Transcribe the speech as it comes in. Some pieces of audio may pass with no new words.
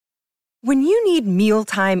When you need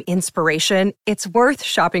mealtime inspiration, it's worth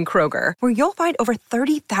shopping Kroger, where you'll find over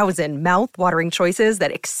 30,000 mouth-watering choices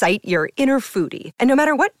that excite your inner foodie. And no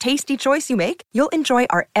matter what tasty choice you make, you'll enjoy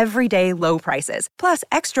our everyday low prices, plus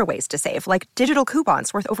extra ways to save, like digital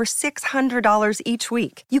coupons worth over $600 each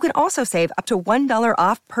week. You can also save up to $1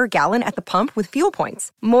 off per gallon at the pump with fuel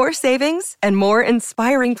points. More savings and more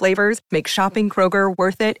inspiring flavors make shopping Kroger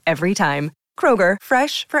worth it every time. Kroger,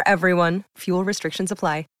 fresh for everyone. Fuel restrictions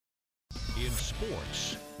apply. In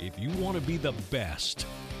sports, if you want to be the best,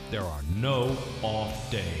 there are no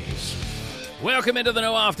off days. Welcome into the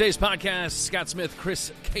No Off Days podcast. Scott Smith,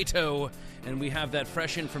 Chris Cato, and we have that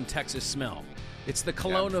fresh in from Texas smell. It's the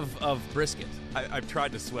cologne of brisket. I've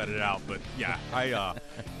tried to sweat it out, but yeah, I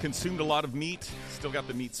consumed a lot of meat. Still got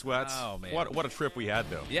the meat sweats. Oh man, what a trip we had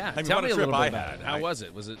though. Yeah, I mean, tell what me a a trip little bit I about had. it. How was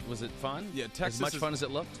it? Was it fun? Yeah, Texas as much fun as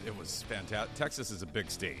it looked. It was fantastic. Texas is a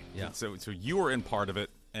big state. Yeah. And so you were in part of it,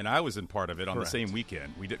 and I was in part of it on Correct. the same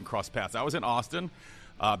weekend. We didn't cross paths. I was in Austin.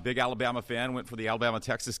 Big Alabama fan. Went for the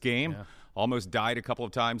Alabama-Texas game. Yeah. Almost died a couple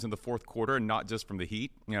of times in the fourth quarter, and not just from the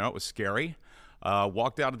heat. You know, it was scary.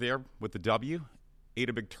 Walked out of there with the W. Ate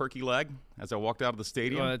a big turkey leg as I walked out of the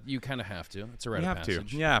stadium. You kind of have to. It's a rite You of have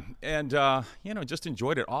passage. to, yeah. And, just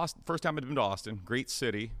enjoyed it. Austin, first time I'd been to Austin. Great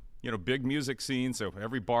city. Big music scene. So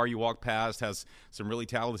every bar you walk past has some really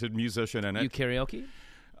talented musician in it. You karaoke?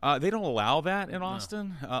 They don't allow that in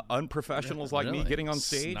Austin. Unprofessionals like me getting on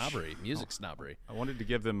stage. Snobbery. Music snobbery. I wanted to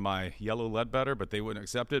give them my yellow Ledbetter, but they wouldn't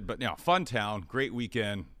accept it. But, fun town. Great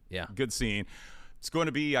weekend. Yeah. Good scene. It's going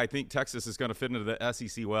to be, I think Texas is going to fit into the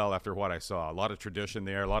SEC well after what I saw. A lot of tradition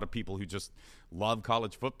there, a lot of people who just love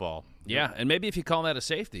college football. Yeah, and maybe if you call that a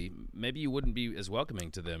safety, maybe you wouldn't be as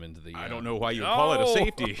welcoming to them into the I don't know why you call it a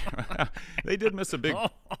safety. They did miss a big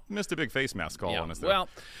face mask call on us there. Well,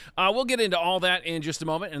 we'll get into all that in just a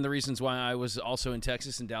moment, and the reasons why I was also in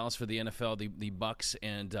Texas and Dallas for the NFL, the Bucks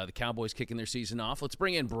and the Cowboys kicking their season off. Let's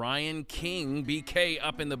bring in Brian King, BK,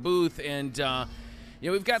 up in the booth, and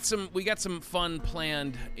we got some fun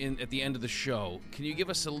planned at the end of the show. Can you give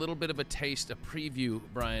us a little bit of a taste, a preview,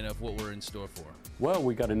 Brian, of what we're in store for? Well,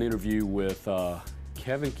 we got an interview with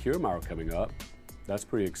Kevin Kiermaier coming up. That's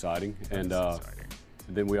pretty exciting. And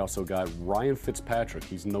then we also got Ryan Fitzpatrick.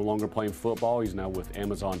 He's no longer playing football. He's now with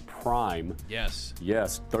Amazon Prime. Yes.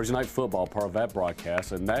 Yes, Thursday Night Football, part of that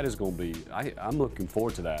broadcast. And that is going to be, I'm looking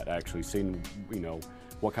forward to that, actually, seeing,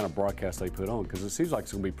 what kind of broadcast they put on, because it seems like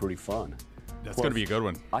it's going to be pretty fun. That's going to be a good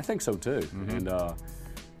one. I think so, too. Mm-hmm.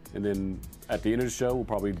 And then at the end of the show, we'll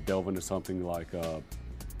probably delve into something like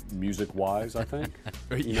music-wise, I think.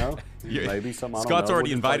 Maybe something. I don't know. Scott's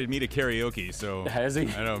already invited me to karaoke, so has he?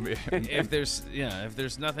 I don't. If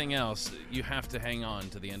there's nothing else, you have to hang on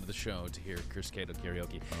to the end of the show to hear Chris Cato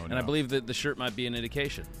karaoke. Oh, and I believe that the shirt might be an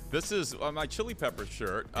indication. This is my Chili Peppers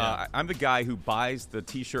shirt. Yeah. I'm the guy who buys the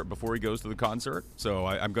T-shirt before he goes to the concert, so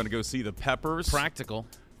I'm going to go see the Peppers. Practical.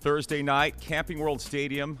 Thursday night, Camping World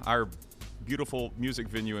Stadium, our beautiful music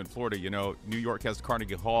venue in Florida. New York has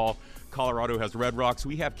Carnegie Hall, Colorado has Red Rocks.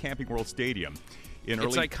 We have Camping World Stadium.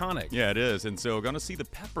 It's iconic. Yeah, it is. And so going to see the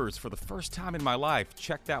Peppers for the first time in my life.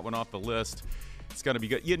 Check that one off the list. It's going to be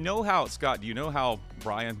good. Scott, do you know how,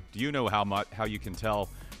 Brian, how you can tell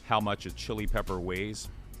how much a chili pepper weighs?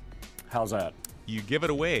 How's that? You give it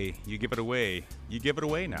away. You give it away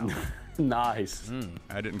now. Nice.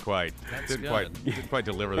 I didn't quite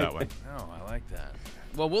deliver that one. Oh, I like that.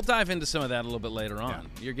 Well, we'll dive into some of that a little bit later on.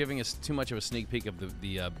 Yeah. You're giving us too much of a sneak peek of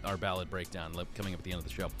our ballad breakdown coming up at the end of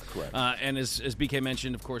the show. Correct. And as BK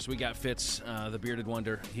mentioned, of course, we got Fitz, the bearded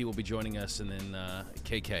wonder. He will be joining us, and then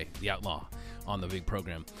KK, the outlaw, on the big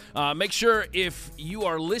program. Make sure if you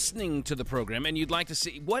are listening to the program and you'd like to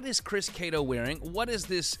see what is Chris Cato wearing, what is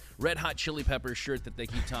this Red Hot Chili Peppers shirt that they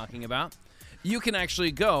keep talking about, you can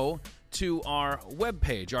actually go to our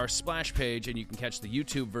webpage, our splash page, and you can catch the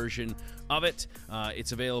YouTube version of it.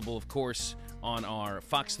 It's available, of course, on our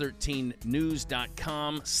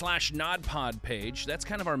fox13news.com/nodpod page. That's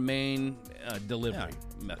kind of our main delivery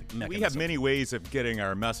mechanism. We have many ways of getting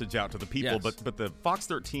our message out to the people, Yes. but the Fox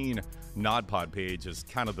 13 NodPod page is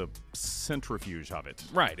kind of the centrifuge of it.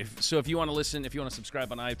 Right. If you want to listen, if you want to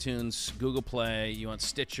subscribe on iTunes, Google Play, you want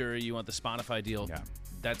Stitcher, you want the Spotify deal,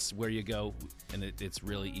 that's where you go, and it's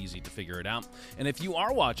really easy to figure it out. And if you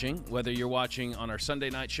are watching, whether you're watching on our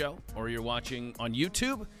Sunday night show or you're watching on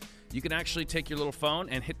YouTube, you can actually take your little phone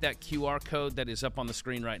and hit that QR code that is up on the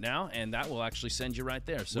screen right now, and that will actually send you right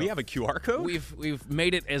there. So we have a QR code? We've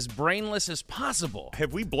made it as brainless as possible.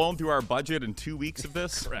 Have we blown through our budget in 2 weeks of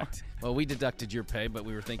this? Correct. Well, we deducted your pay, but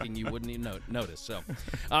we were thinking you wouldn't even notice. So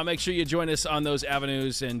make sure you join us on those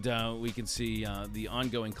avenues, and we can see the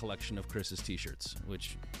ongoing collection of Chris's T-shirts,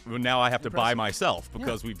 which Well, now I have to buy myself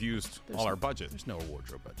because we've used all our budget. There's no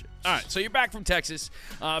wardrobe budget. All right, so you're back from Texas.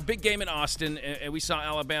 Big game in Austin, and we saw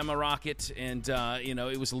Alabama rock it, and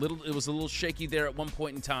it was a little shaky there at one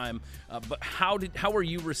point in time. But how were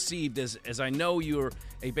you received? As I know you're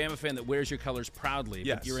a Bama fan that wears your colors proudly,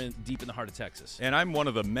 Yes. but you're deep in the heart of Texas. And I'm one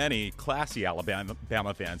of the many classy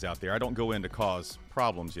Alabama fans out there. I don't go in to cause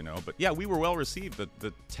problems, But, yeah, we were well received.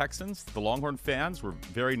 The Texans, the Longhorn fans were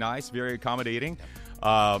very nice, very accommodating.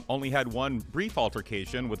 Only had one brief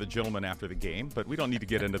altercation with a gentleman after the game, but we don't need to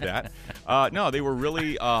get into that. No, they were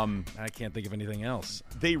really I can't think of anything else.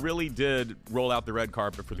 They really did roll out the red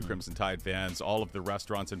carpet for the Crimson Tide fans. All of the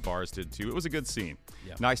restaurants and bars did, too. It was a good scene.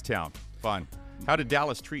 Yeah. Nice town. Fun. How did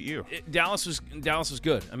Dallas treat you? Dallas was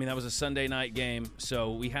good. I mean, that was a Sunday night game,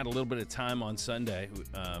 so we had a little bit of time on Sunday.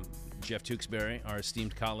 Jeff Tewksbury, our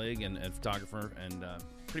esteemed colleague and photographer and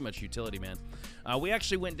pretty much utility man, we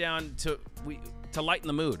actually went down to lighten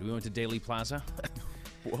the mood. We went to Daly Plaza.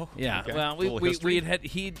 Whoa. Yeah, Okay. well,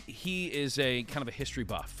 he is a kind of a history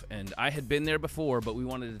buff, and I had been there before, but we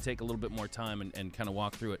wanted to take a little bit more time and kind of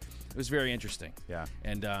walk through it. It was very interesting. Yeah.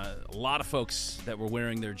 And a lot of folks that were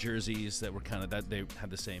wearing their jerseys that were kind of that they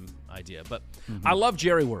had the same idea. But I love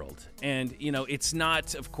Jerry World, and it's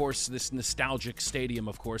not, of course, this nostalgic stadium,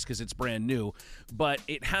 of course, because it's brand new, but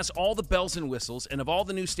it has all the bells and whistles, and of all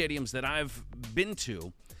the new stadiums that I've been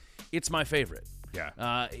to, it's my favorite.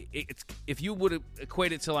 Yeah. If you would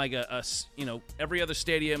equate it to like every other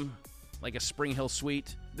stadium, like a Spring Hill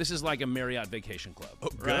Suite, this is like a Marriott Vacation Club. Oh,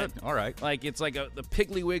 good. Right? All right. Like it's like the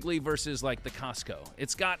Piggly Wiggly versus like the Costco.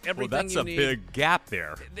 It's got everything that's you a need. big gap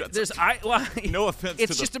there. No offense to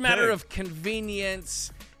It's the just a matter pig. of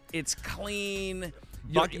convenience. It's clean.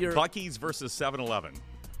 Buc-ee's versus 7-Eleven.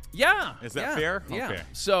 Yeah. Is that fair? Yeah. Okay.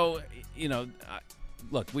 So,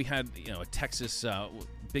 look, we had, a Texas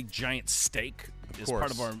big giant steak as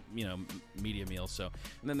part of our, media meal. So,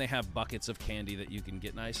 and then they have buckets of candy that you can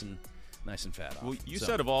get nice and fat off. Well, you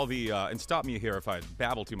said of all the, and stop me here if I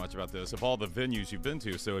babble too much about this, of all the venues you've been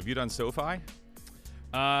to, so have you done SoFi?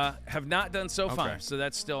 Have not done SoFi, Okay. so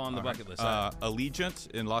that's still on the bucket list.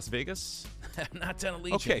 Allegiant in Las Vegas? Have not done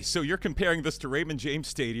Allegiant. Okay, so you're comparing this to Raymond James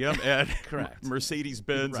Stadium and Correct.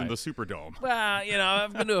 Mercedes-Benz Right. and the Superdome. Well,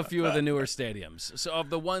 I've been to a few of the newer stadiums. So of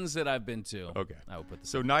the ones that I've been to, Okay. I would put this.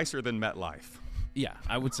 So nicer than MetLife. Yeah,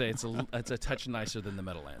 I would say it's a touch nicer than the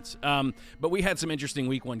Meadowlands. But we had some interesting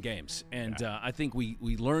Week 1 games, and I think we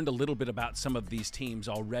learned a little bit about some of these teams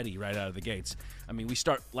already right out of the gates. I mean, we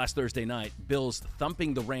start last Thursday night, Bills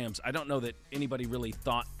thumping the Rams. I don't know that anybody really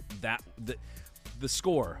thought that the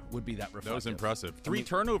score would be that reflective. That was impressive. Three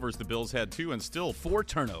turnovers the Bills had, too, and still 4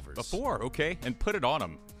 turnovers. 4, okay, and put it on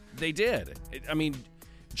them. They did. I mean,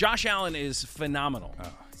 Josh Allen is phenomenal,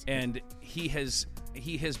 and he has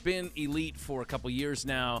been elite for a couple years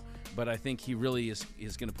now, but I think he really is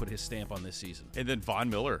going to put his stamp on this season. And then Von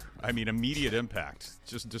Miller, I mean, immediate impact,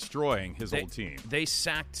 just destroying his old team. They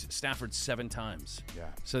sacked Stafford 7 times. Yeah.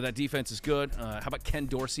 So that defense is good. How about Ken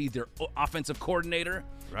Dorsey, their offensive coordinator?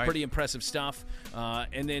 Right. Pretty impressive stuff.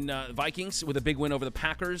 And then Vikings with a big win over the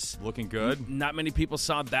Packers. Looking good. Not many people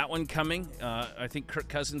saw that one coming. I think Kirk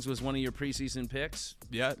Cousins was one of your preseason picks.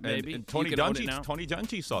 Yeah, maybe. and Tony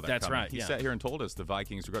Dungy saw that That's coming. right, He yeah. sat here and told us the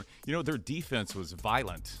Vikings were going. Their defense was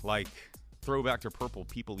violent, like throwback to Purple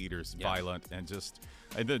People Eaters, violent, and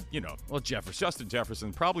then Well, Jefferson. Justin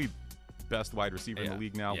Jefferson, probably best wide receiver in the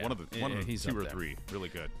league now. Yeah. One of the He's 2 up or there. 3, really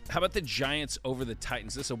good. How about the Giants over the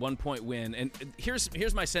Titans? This is a 1-point win. And here's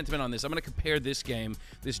my sentiment on this. I'm going to compare this game,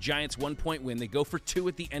 this Giants 1-point win. They go for 2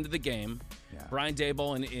 at the end of the game. Yeah. Brian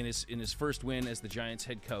Daboll in his first win as the Giants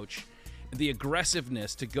head coach. The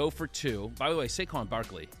aggressiveness to go for 2. By the way, Saquon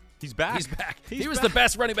Barkley. He's back. He's back. He's he was back. the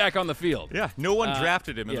best running back on the field. Yeah, no one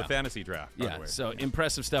drafted him in yeah. the fantasy draft, by the way. So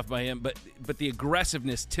impressive stuff by him. But the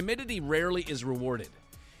aggressiveness, timidity rarely is rewarded.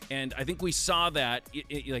 And I think we saw that,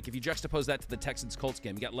 like if you juxtapose that to the Texans-Colts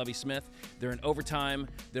game, you got Lovie Smith. They're in overtime.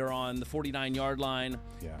 They're on the 49-yard line.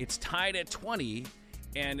 Yeah. It's tied at 20.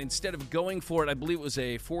 And instead of going for it, I believe it was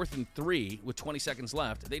a 4th and 3 with 20 seconds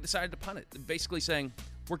left, they decided to punt it, basically saying,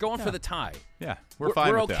 we're going for the tie. Yeah, we're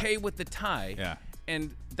fine with that. We're okay with the tie. Yeah.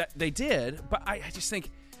 And that they did, but I just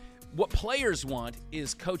think what players want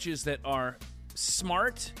is coaches that are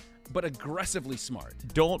smart but aggressively smart.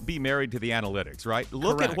 Don't be married to the analytics, right?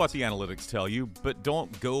 Look Correct. at what the analytics tell you, but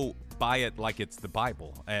don't go by it like it's the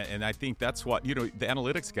Bible. And I think that's what, the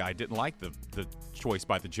analytics guy didn't like the choice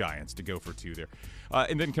by the Giants to go for 2 there.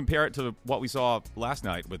 And then compare it to what we saw last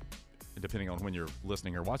night with depending on when you're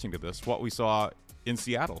listening or watching to this, what we saw in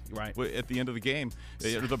Seattle at the end of the game.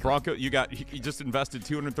 Exactly. The Broncos, you just invested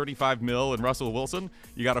 $235 million in Russell Wilson.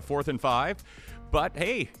 You got a 4th and 5. But,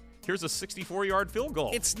 hey, here's a 64-yard field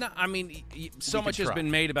goal. It's not, I mean, so much has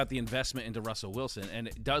been made about the investment into Russell Wilson, and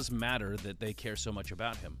it does matter that they care so much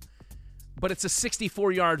about him. But it's a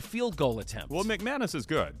 64-yard field goal attempt. Well, McManus is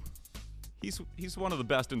good. He's one of the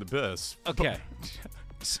best in the biz. Okay.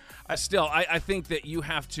 Still, I think that you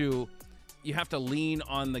have to lean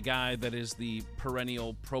on the guy that is the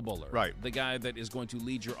perennial Pro Bowler. Right. The guy that is going to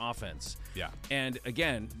lead your offense. Yeah. And,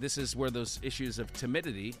 again, this is where those issues of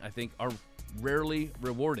timidity, I think, are rarely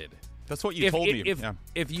rewarded. That's what you told me.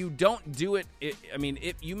 If you don't do it,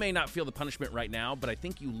 you may not feel the punishment right now, but I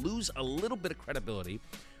think you lose a little bit of credibility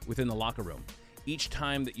within the locker room each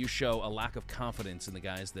time that you show a lack of confidence in the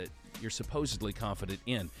guys that you're supposedly confident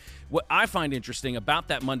in. What I find interesting about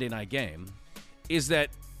that Monday night game is that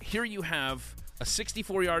here you have a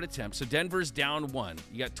 64-yard attempt. So Denver's down 1.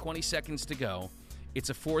 You got 20 seconds to go. It's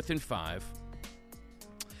a 4th and 5.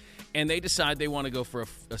 And they decide they want to go for a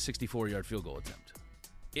 64-yard field goal attempt.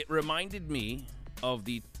 It reminded me of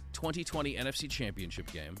the 2020 NFC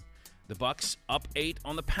Championship game. The Bucs up 8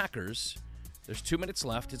 on the Packers. There's 2 minutes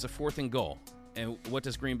left. It's a 4th and goal. And what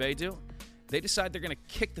does Green Bay do? They decide they're going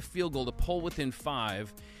to kick the field goal to pull within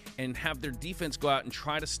 5 and have their defense go out and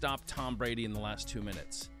try to stop Tom Brady in the last 2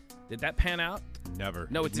 minutes. Did that pan out? Never.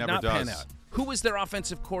 No, it did not pan out. Who was their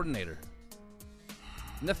offensive coordinator?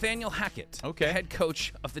 Nathaniel Hackett, okay, the head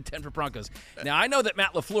coach of the Denver Broncos. Now, I know that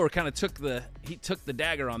Matt LaFleur kind of took the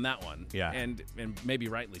dagger on that one, and maybe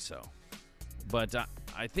rightly so. But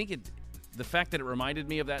I think the fact that it reminded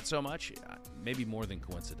me of that so much, maybe more than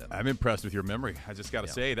coincidental. I'm impressed with your memory. I just got to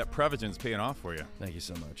say, that Prevagen's paying off for you. Thank you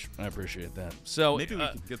so much. I appreciate that. So maybe we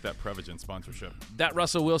can get that Prevagen sponsorship. That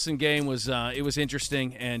Russell Wilson game was it was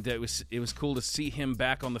interesting, and it was cool to see him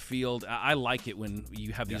back on the field. I like it when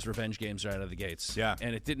you have these revenge games right out of the gates. Yeah.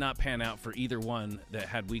 And it did not pan out for either one that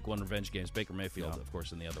had Week 1 revenge games. Baker Mayfield, of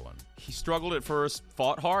course, in the other one. He struggled at first,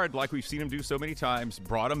 fought hard like we've seen him do so many times,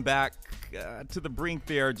 brought him back to the brink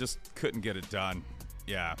there, just couldn't get it done.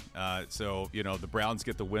 Yeah, so, the Browns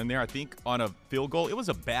get the win there. I think on a field goal, it was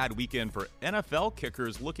a bad weekend for NFL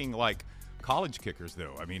kickers looking like college kickers,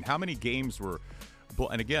 though. I mean, how many games were –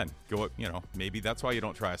 and again, maybe that's why you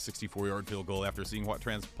don't try a 64-yard field goal after seeing what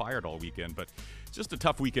transpired all weekend. But just a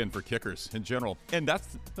tough weekend for kickers in general. And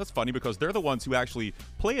that's funny because they're the ones who actually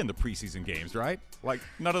play in the preseason games, right? Like,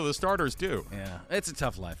 none of the starters do. Yeah, it's a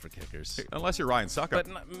tough life for kickers. Unless you're Ryan Suckup. But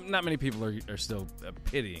not many people are still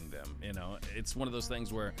pitying them, It's one of those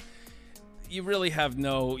things where you really have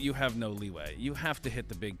no leeway. You have to hit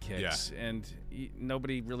the big kicks, and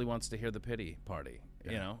nobody really wants to hear the pity party,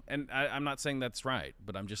 And I'm not saying that's right,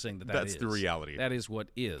 but I'm just saying that's the reality. That is what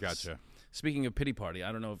is. Gotcha. Speaking of pity party,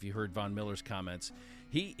 I don't know if you heard Von Miller's comments.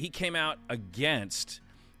 He came out against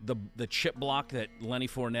the chip block that Lenny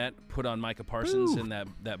Fournette put on Micah Parsons in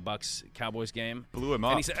that Bucs-Cowboys game. Blew him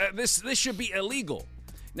up. And he said, this should be illegal.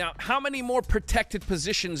 Now, how many more protected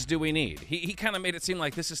positions do we need? He kind of made it seem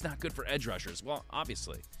like this is not good for edge rushers. Well,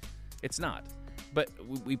 obviously, it's not. But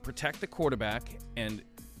we protect the quarterback, and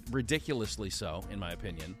ridiculously so, in my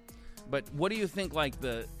opinion. But what do you think, like,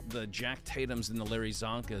 the Jack Tatums and the Larry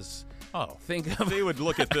Zonkas think of? They would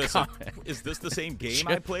look at this. Is this the same game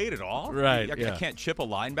I played at all? Right. I can't chip a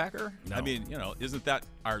linebacker? No. I mean, isn't that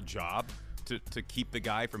our job to keep the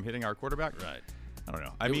guy from hitting our quarterback? Right. I don't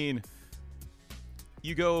know. I mean,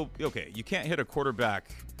 you go, okay, you can't hit a quarterback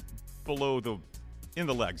in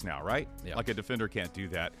the legs now, right? Yeah. Like a defender can't do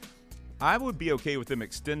that. I would be okay with them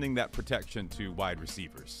extending that protection to wide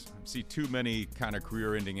receivers. I see too many kind of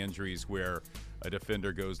career-ending injuries where a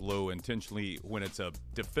defender goes low intentionally when it's a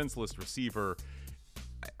defenseless receiver.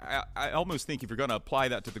 I almost think if you're going to apply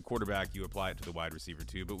that to the quarterback, you apply it to the wide receiver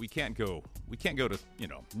too. But we can't go to,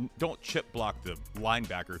 don't chip block the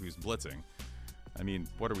linebacker who's blitzing. I mean,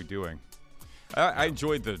 what are we doing? I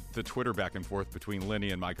enjoyed the Twitter back and forth between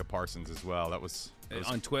Lenny and Micah Parsons as well. That was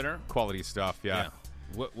on Twitter? Quality stuff, yeah.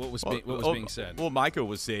 What was being said? Well, Micah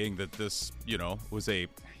was saying that this, was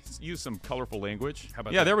use some colorful language. How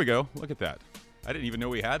about that? that? There we go. Look at that. I didn't even know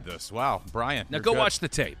we had this. Wow, Brian. Now go watch the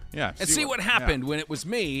tape. Yeah. And see what happened when it was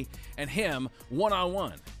me and him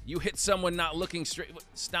one-on-one. You hit someone not looking straight.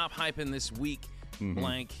 Stop hyping this week,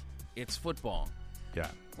 blank. It's football. Yeah.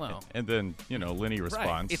 Well. And then, Lenny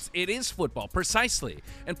responds. Right. It is football, precisely.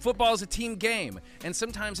 And football is a team game. And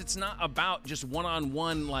sometimes it's not about just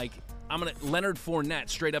one-on-one, like, Leonard Fournette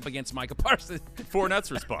straight up against Micah Parsons.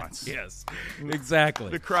 Fournette's response. Yes, exactly.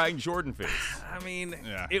 The crying Jordan face. I mean,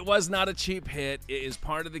 It was not a cheap hit. It is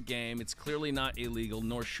part of the game. It's clearly not illegal,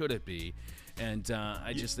 nor should it be. And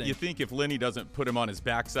I just think... You think if Lenny doesn't put him on his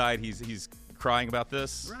backside, he's crying about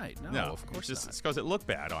this? Right. No, of course not. It's because it looked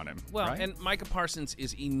bad on him. Well, right? and Micah Parsons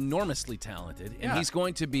is enormously talented, and he's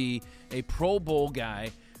going to be a Pro Bowl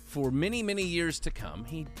guy for many, many years to come.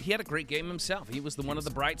 He had a great game himself. He was one of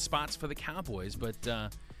the bright spots for the Cowboys, but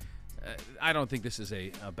I don't think this is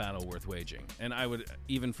a battle worth waging. And I would,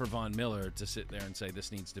 even for Von Miller to sit there and say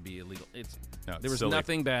this needs to be illegal. There was silly.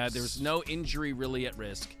 Nothing bad. There was no injury really at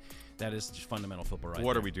risk. That is just fundamental football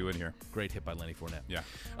What are we doing here? Great hit by Lenny Fournette. Yeah.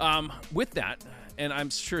 With that, and I'm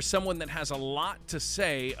sure someone that has a lot to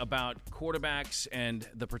say about quarterbacks and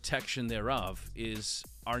the protection thereof is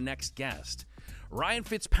our next guest. Ryan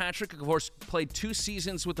Fitzpatrick, of course, played 2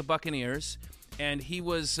 seasons with the Buccaneers, and he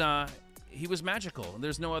was magical.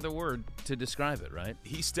 There's no other word to describe it, right?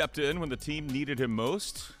 He stepped in when the team needed him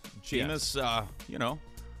most. Jameis,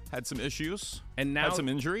 had some issues and now had some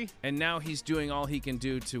injury. And now he's doing all he can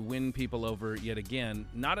do to win people over yet again.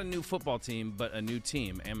 Not a new football team, but a new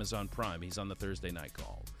team, Amazon Prime. He's on the Thursday night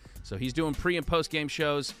call. So he's doing pre- and post-game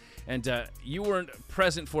shows, and you weren't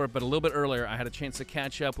present for it, but a little bit earlier I had a chance to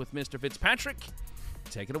catch up with Mr. Fitzpatrick.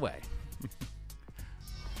 Take it away.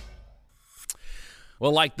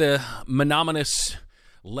 Well, like the monotonous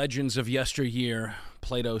legends of yesteryear,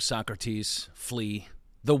 Plato, Socrates, Flea,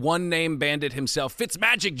 the one-name bandit himself,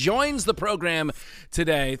 Fitzmagic, joins the program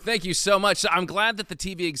today. Thank you so much. I'm glad that the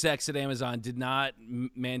TV execs at Amazon did not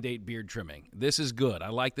mandate beard trimming. This is good. I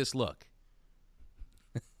like this look.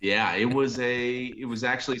 Yeah, it was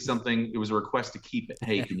actually something. It was a request to keep it.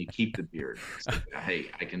 Hey, can you keep the beard? So,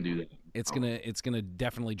 hey, I can do that. It's gonna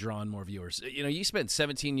definitely draw in more viewers. You know, you spent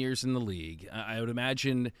 17 years in the league. I would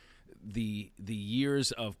imagine the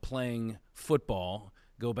years of playing football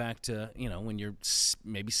go back to, when you're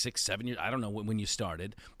maybe 6, 7 years. I don't know when you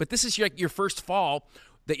started, but this is your first fall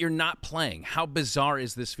that you're not playing. How bizarre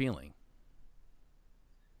is this feeling?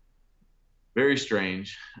 Very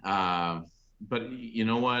strange. But you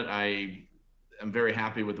know what? I'm very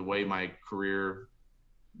happy with the way my career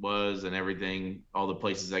was and everything, all the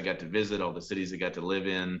places I got to visit, all the cities I got to live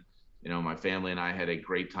in. My family and I had a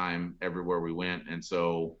great time everywhere we went. And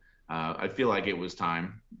so I feel like it was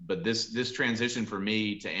time. But this transition for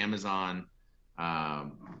me to Amazon,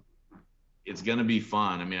 it's going to be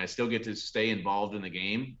fun. I mean, I still get to stay involved in the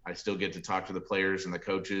game. I still get to talk to the players and the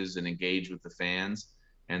coaches and engage with the fans.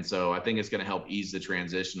 And so I think it's going to help ease the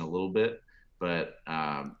transition a little bit. But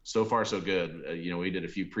so far, so good. We did a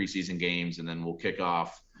few preseason games, and then we'll kick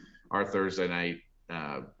off our Thursday night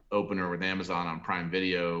opener with Amazon on Prime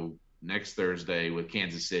Video next Thursday with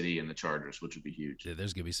Kansas City and the Chargers, which would be huge. Yeah,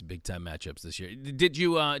 there's going to be some big-time matchups this year. Did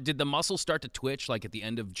the muscle start to twitch, like at the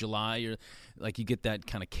end of July, or like you get that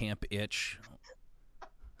kind of camp itch?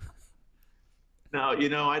 No,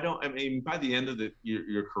 I don't. I mean, by the end of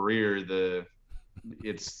your career,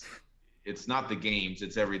 it's not the games,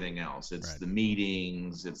 it's everything else. It's the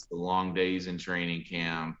meetings, it's the long days in training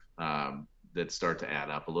camp that start to add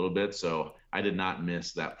up a little bit. So I did not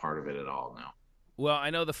miss that part of it at all, no. Well,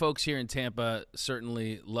 I know the folks here in Tampa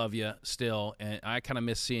certainly love you still, and I kind of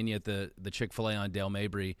miss seeing you at the Chick-fil-A on Dale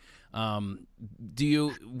Mabry. What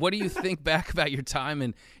do you think back about your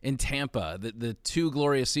time in Tampa, the 2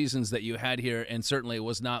 glorious seasons that you had here, and certainly it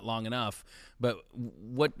was not long enough, but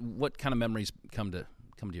what kind of memories come to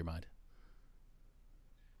your mind?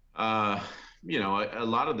 A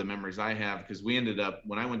lot of the memories I have, because we ended up,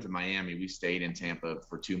 when I went to Miami, we stayed in Tampa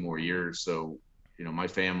for 2 more years. So, my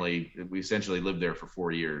family, we essentially lived there for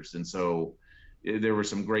 4 years. And so there were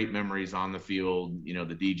some great memories on the field, the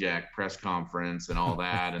DJAC press conference and all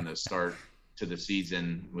that, and the start to the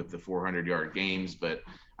season with the 400-yard games. But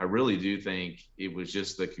I really do think it was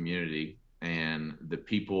just the community and the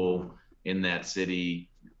people in that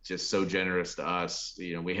city, just so generous to us.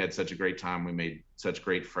 We had such a great time. We made such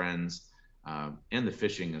great friends, and the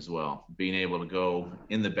fishing as well. Being able to go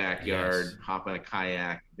in the backyard, hop in a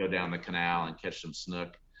kayak, go down the canal and catch some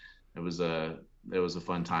snook. It was a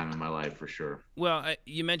fun time in my life for sure. Well,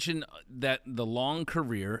 you mentioned that the long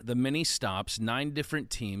career, the many stops, 9 different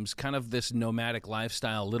teams, kind of this nomadic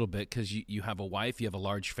lifestyle a little bit, because you have a wife, you have a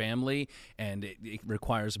large family, and it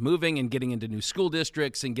requires moving and getting into new school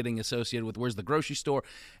districts and getting associated with where's the grocery store.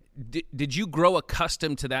 Did you grow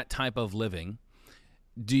accustomed to that type of living?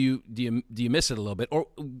 Do you miss it a little bit? Or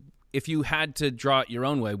if you had to draw it your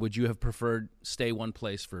own way, would you have preferred stay one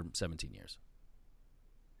place for 17 years?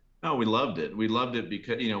 No, we loved it. We loved it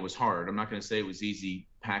because, it was hard. I'm not going to say it was easy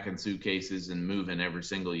packing suitcases and moving every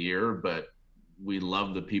single year, but we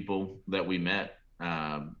loved the people that we met,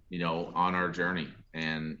 on our journey.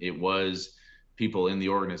 And it was people in the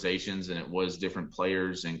organizations, and it was different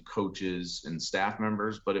players and coaches and staff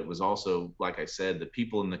members, but it was also, like I said, the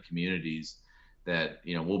people in the communities that,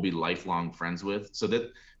 we'll be lifelong friends with. So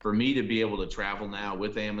that for me to be able to travel now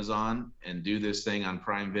with Amazon and do this thing on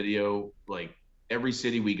Prime Video, like, every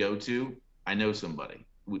city we go to, I know somebody.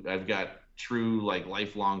 I've got true, like,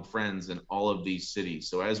 lifelong friends in all of these cities.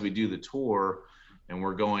 So as we do the tour and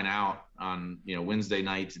we're going out on, Wednesday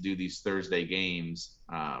night to do these Thursday games,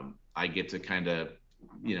 I get to kind of,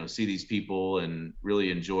 see these people and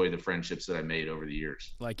really enjoy the friendships that I made over the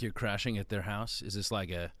years. Like you're crashing at their house? Is this like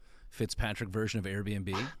a Fitzpatrick version of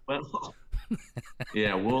Airbnb? Well,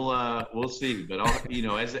 yeah, we'll see. But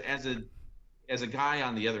as a guy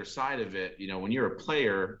on the other side of it, when you're a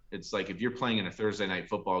player, it's like if you're playing in a Thursday night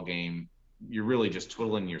football game, you're really just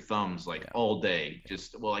twiddling your thumbs all day.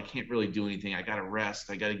 Just, well, I can't really do anything. I got to rest.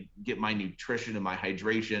 I got to get my nutrition and my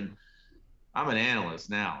hydration. I'm an analyst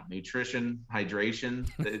now. Nutrition, hydration.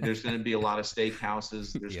 There's going to be a lot of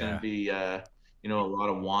steakhouses. There's going to be, a lot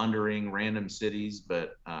of wandering random cities,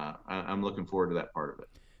 but I'm looking forward to that part of it.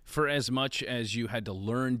 For as much as you had to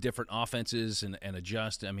learn different offenses and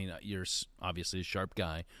adjust, I mean, you're obviously a sharp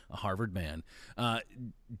guy, a Harvard man.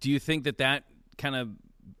 Do you think that kind of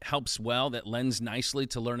helps well, that lends nicely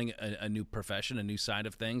to learning a new profession, a new side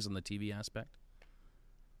of things on the TV aspect?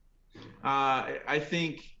 I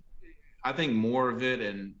think more of it,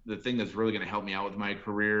 and the thing that's really going to help me out with my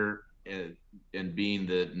career and being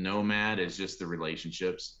the nomad is just the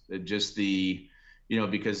relationships. Just the,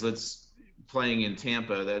 because playing in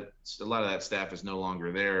Tampa, that a lot of that staff is no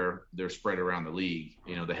longer there. They're spread around the league.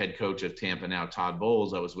 The head coach of Tampa now, Todd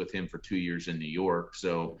Bowles, I was with him for 2 years in New York.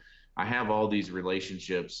 So I have all these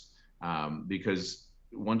relationships because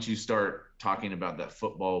once you start talking about that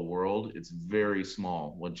football world, it's very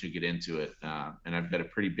small once you get into it. And I've got a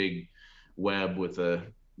pretty big web with a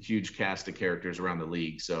huge cast of characters around the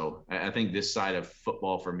league. So I think this side of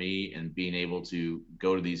football for me, and being able to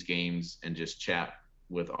go to these games and just chat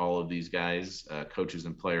with all of these guys, coaches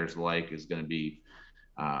and players alike, is going to be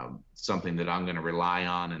something that I'm going to rely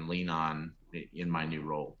on and lean on in my new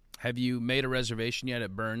role. Have you made a reservation yet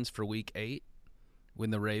at Burns for Week 8 when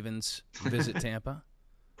the Ravens visit Tampa?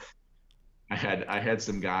 I had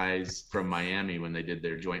some guys from Miami, when they did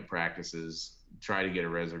their joint practices, try to get a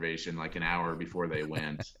reservation like an hour before they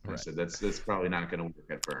went. Right. I said that's probably not going to work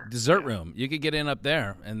at Burns. Dessert room, you could get in up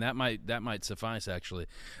there, and that might suffice actually.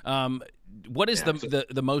 What is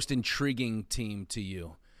the most intriguing team to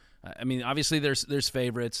you? I mean, obviously there's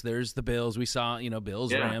favorites. There's the Bills. We saw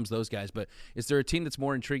Bills, Rams, those guys. But is there a team that's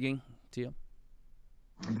more intriguing to you?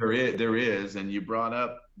 There is, and you brought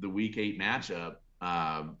up the Week 8 matchup,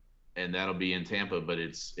 and that'll be in Tampa, but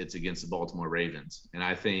it's against the Baltimore Ravens, and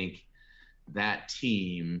I think that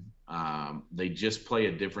team, they just play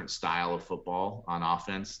a different style of football on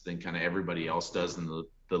offense than kind of everybody else does in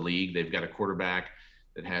the league. They've got a quarterback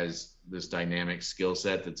that has this dynamic skill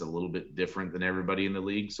set that's a little bit different than everybody in the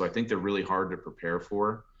league. So I think they're really hard to prepare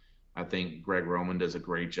for. I think Greg Roman does a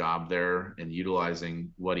great job there in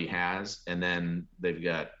utilizing what he has. And then they've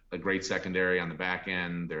got a great secondary on the back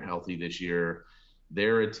end. They're healthy this year.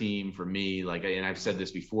 They're a team for me, and I've said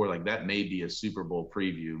this before, that may be a Super Bowl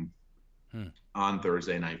preview on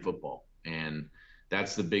Thursday Night Football. And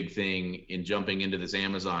that's the big thing in jumping into this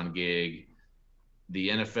Amazon gig. The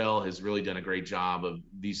NFL has really done a great job of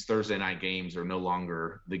these Thursday night games are no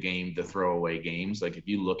longer the throwaway games. Like, if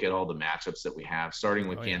you look at all the matchups that we have, starting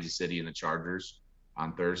with Kansas City and the Chargers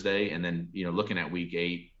on Thursday, and then, looking at Week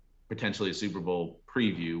 8, potentially a Super Bowl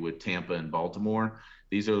preview with Tampa and Baltimore,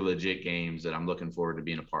 these are legit games that I'm looking forward to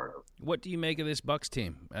being a part of. What do you make of this Bucs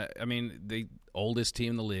team? I mean, the oldest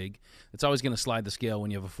team in the league. It's always going to slide the scale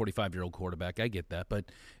when you have a 45-year-old quarterback. I get that. But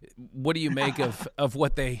what do you make of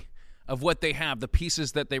what they have, the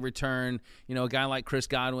pieces that they return? A guy like Chris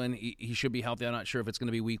Godwin, he should be healthy. I'm not sure if it's going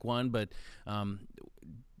to be Week 1, but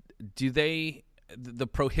the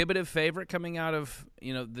prohibitive favorite coming out of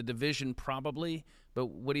the division probably, but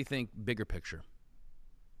what do you think bigger picture?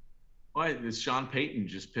 Well, Sean Payton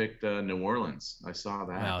just picked New Orleans. I saw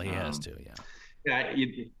that. Well, he has to, yeah.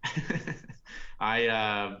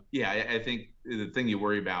 I think the thing you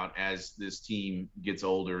worry about as this team gets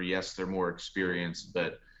older, yes, they're more experienced,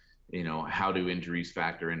 but how do injuries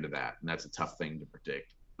factor into that? And that's a tough thing to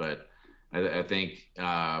predict. But I think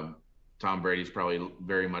Tom Brady's probably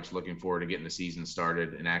very much looking forward to getting the season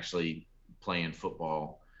started and actually playing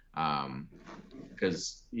football.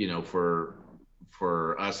 Because,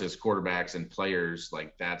 for us as quarterbacks and players,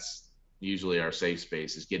 like that's usually our safe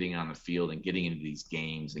space, is getting on the field and getting into these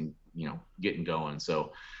games and, getting going.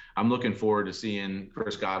 So I'm looking forward to seeing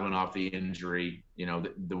Chris Godwin off the injury,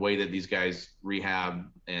 the way that these guys rehab,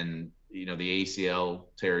 and, the ACL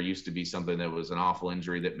tear used to be something that was an awful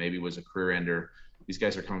injury that maybe was a career ender. These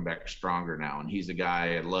guys are coming back stronger now. And he's a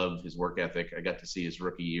guy, I love his work ethic. I got to see his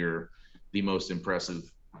rookie year, the most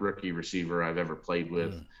impressive rookie receiver I've ever played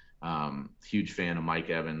with. Huge fan of Mike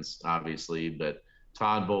Evans, obviously, but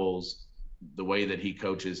Todd Bowles, the way that he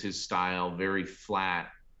coaches, his style, very flat.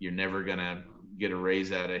 You're never going to get a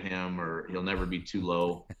raise out of him, or he'll never be too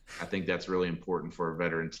low. I think that's really important for a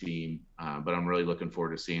veteran team. But I'm really looking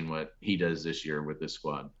forward to seeing what he does this year with this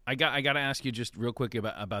squad. I got to ask you just real quick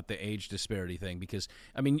about the age disparity thing, because,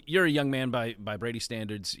 I mean, you're a young man by Brady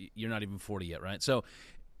standards. You're not even 40 yet, right? So,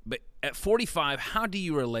 but at 45, how do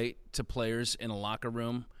you relate to players in a locker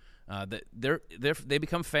room that they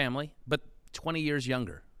become family, but 20 years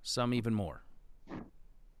younger, some even more?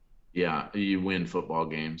 Yeah, you win football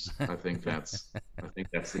games. I think that's the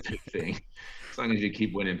big thing. As long as you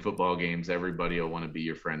keep winning football games, everybody will want to be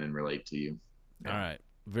your friend and relate to you. Yeah. All right,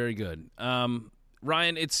 very good.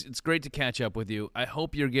 Ryan, it's great to catch up with you. I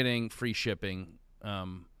hope you're getting free shipping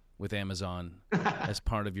with Amazon as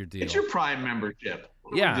part of your deal. It's your Prime membership.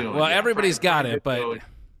 Well, everybody's got it, but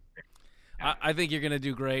I think you're going to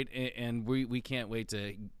do great, and we can't wait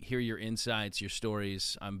to hear your insights, your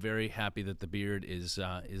stories. I'm very happy that the beard is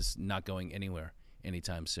not going anywhere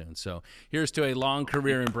anytime soon. So here's to a long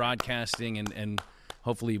career in broadcasting, and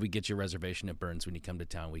hopefully we get your reservation at Burns when you come to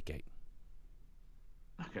town week 8.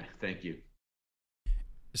 Okay, thank you.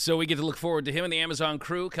 So we get to look forward to him and the Amazon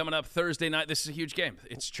crew coming up Thursday night. This is a huge game.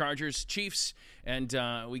 It's Chargers-Chiefs, and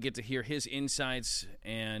we get to hear his insights,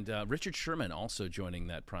 and Richard Sherman also joining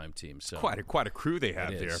that prime team. So quite a crew they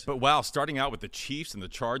have there. But wow, starting out with the Chiefs and the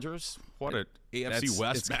Chargers, what an AFC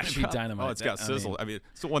West matchup. It's going to be dynamite. Oh, it's got sizzle. I mean,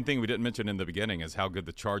 it's the one thing we didn't mention in the beginning is how good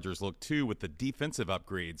the Chargers look too with the defensive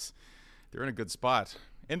upgrades. They're in a good spot.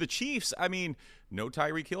 And the Chiefs, I mean, no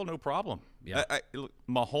Tyreek Hill, no problem. Yeah.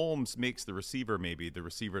 Mahomes makes the receiver maybe. The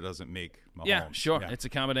receiver doesn't make Mahomes. Yeah, sure. Yeah. It's a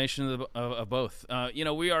combination of both.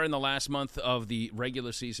 We are in the last month of the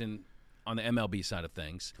regular season on the MLB side of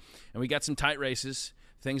things, and we got some tight races.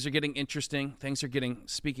 Things are getting interesting. Things are getting,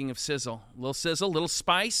 speaking of sizzle, little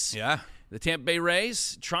spice. Yeah. The Tampa Bay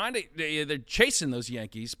Rays they're chasing those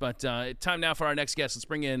Yankees, but time now for our next guest. Let's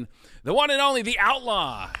bring in the one and only, the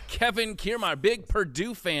Outlaw, Kevin Kiermaier, big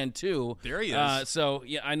Purdue fan too. There he is. So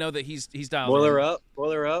yeah, I know that he's dialed Boiler in.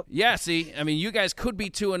 Boiler up. Yeah, see, I mean, you guys could be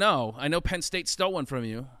 2-0. I know Penn State stole one from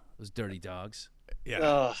you. Those dirty dogs.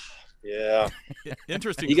 Yeah. Yeah.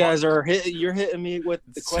 Interesting. You guys you're hitting me with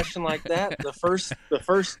the question like that. The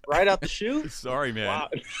first right out the chute. Sorry, man. Wow.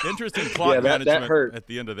 Interesting clock that management hurt. at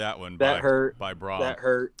the end of that one. Hurt by Brock. That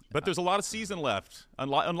hurt. But there's a lot of season left.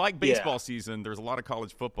 Unlike baseball season, there's a lot of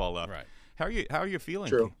college football left. Right. How are you feeling?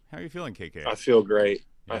 True. How are you feeling, KK? I feel great.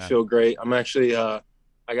 Yeah. I feel great. I'm actually I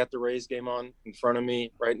got the Rays game on in front of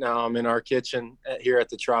me right now. I'm in our kitchen here at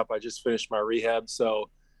the Trop. I just finished my rehab, so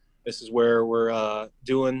this is where we're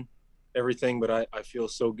doing everything, but I feel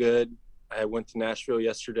so good. I went to Nashville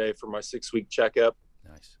yesterday for my 6-week checkup.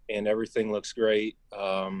 Nice. And everything looks great.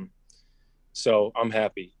 So I'm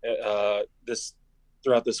happy.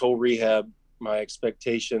 Throughout this whole rehab, my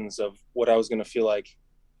expectations of what I was going to feel like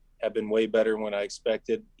have been way better than what I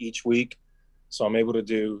expected each week. So I'm able to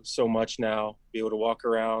do so much now, be able to walk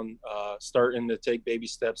around, starting to take baby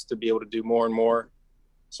steps to be able to do more and more.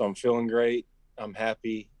 So I'm feeling great. I'm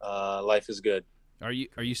happy. Life is good. Are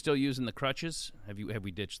you still using the crutches? Have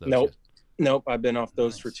we ditched those? Nope. I've been off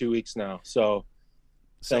those for 2 weeks now. So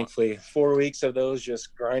thankfully, 4 weeks of those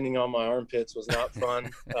just grinding on my armpits was not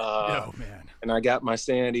fun. Oh man! And I got my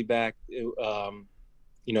sanity back.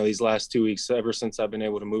 These last 2 weeks, ever since I've been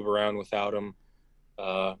able to move around without them.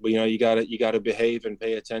 But you gotta behave and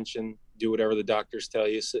pay attention. Do whatever the doctors tell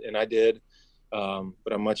you, and I did.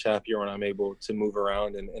 But I'm much happier when I'm able to move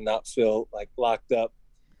around and not feel like locked up.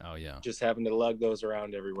 Oh yeah, just having to lug those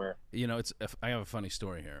around everywhere. I have a funny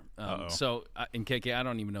story here. So in KK, I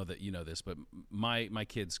don't even know that you know this, but my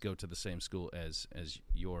kids go to the same school as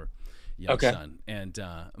your young son, and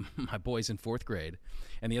my boy's in 4th grade.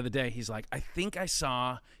 And the other day, he's like, "I think I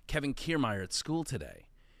saw Kevin Kiermaier at school today,"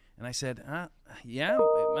 and I said, "Yeah,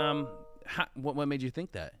 what made you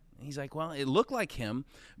think that?" He's like, "Well, it looked like him,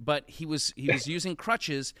 but he was using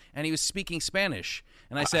crutches and he was speaking Spanish."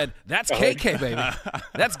 And I said, "That's KK, baby.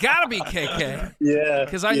 That's got to be KK." Yeah.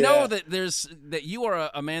 Because I know that you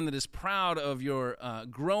are a man that is proud of your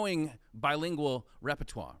growing bilingual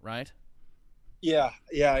repertoire, right? Yeah,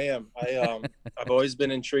 I am. I've always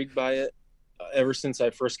been intrigued by it ever since I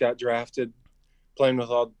first got drafted, playing with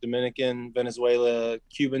all Dominican, Venezuela,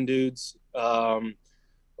 Cuban dudes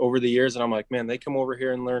over the years. And I'm like, man, they come over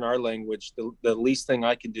here and learn our language. The least thing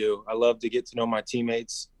I could do. I love to get to know my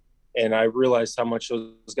teammates. And I realized how much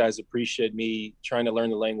those guys appreciate me trying to learn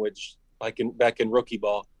the language back in rookie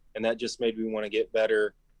ball. And that just made me want to get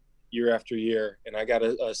better year after year. And I got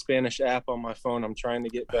a Spanish app on my phone. I'm trying to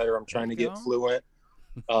get better. I'm trying to get fluent.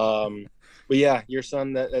 But yeah, your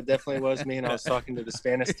son, that definitely was me. And I was talking to the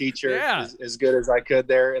Spanish teacher as good as I could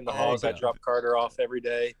there in the halls. I dropped Carter off every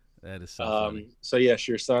day. That is so funny. So yes,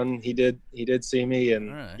 your son, he did see me,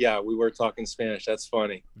 and yeah, we were talking Spanish. That's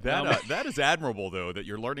funny. That is admirable, though, that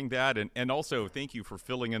you're learning that, and also thank you for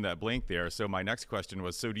filling in that blank there. So my next question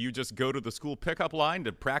was, so do you just go to the school pickup line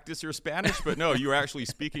to practice your Spanish? But no, you're actually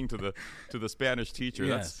speaking to the Spanish teacher.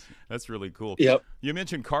 Yes. That's really cool. Yep. You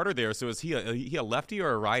mentioned Carter there. So is he a lefty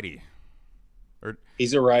or a righty?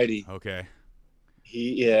 He's a righty. Okay.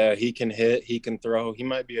 He can hit, he can throw. He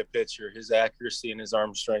might be a pitcher. His accuracy and his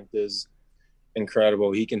arm strength is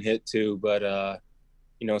incredible. He can hit too, but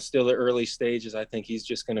still the early stages. I think he's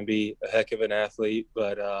just going to be a heck of an athlete.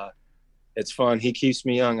 But it's fun. He keeps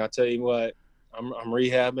me young. I'll tell you what. I'm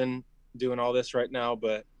rehabbing, doing all this right now,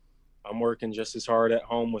 but I'm working just as hard at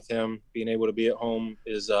home with him. Being able to be at home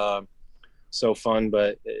is so fun.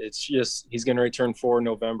 But it's just he's going to return 4 in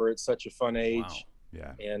November. It's such a fun age. Wow.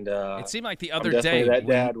 Yeah. And it seemed like the other I'm definitely day that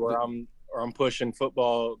dad where I'm pushing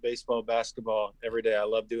football, baseball, basketball every day. I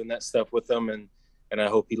love doing that stuff with him, and I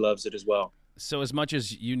hope he loves it as well. So as much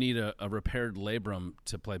as you need a repaired labrum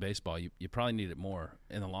to play baseball, you probably need it more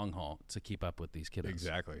in the long haul to keep up with these kiddos.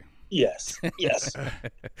 Exactly. Yes.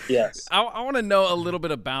 Yes. I want to know a little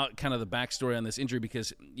bit about kind of the backstory on this injury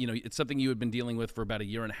because, it's something you had been dealing with for about a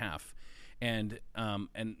year and a half. And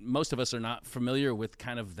most of us are not familiar with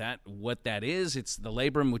kind of what that is. It's the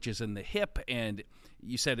labrum, which is in the hip. And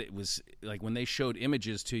you said it was like when they showed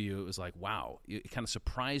images to you, it was like, wow, it kind of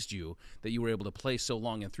surprised you that you were able to play so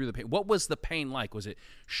long and through the pain. What was the pain like? Was it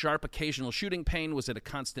sharp, occasional shooting pain? Was it a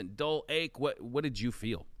constant dull ache? What did you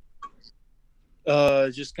feel?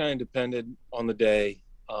 It just kind of depended on the day.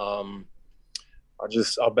 I'll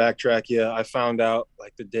backtrack you. I found out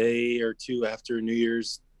like the day or two after New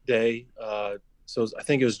Year's Day. So I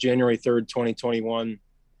think it was January 3rd, 2021,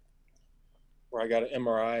 where I got an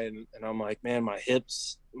MRI and I'm like, man, my hip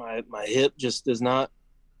just does not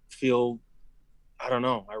feel, I don't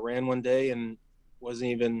know. I ran one day and I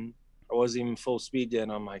wasn't even full speed yet.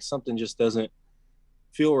 And I'm like, something just doesn't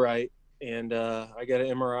feel right. And I got an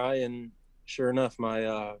MRI and sure enough,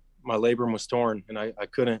 my labrum was torn and I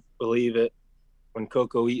couldn't believe it when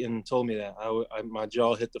Coco Eaton told me that. My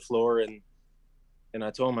jaw hit the floor and I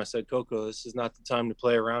told him, I said, Coco, this is not the time to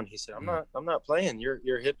play around. He said, I'm not playing.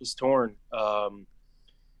 Your hip is torn.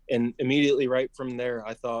 And immediately right from there,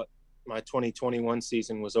 I thought my 2021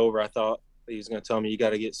 season was over. I thought he was going to tell me, you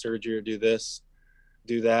got to get surgery or do this,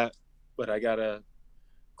 do that. But I got a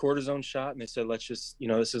cortisone shot and they said, let's just,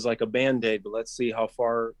 this is like a Band-Aid, but let's see how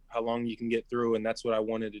long you can get through. And that's what I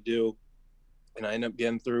wanted to do. And I ended up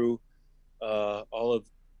getting through all of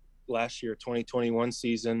last year, 2021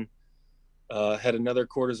 season. Had another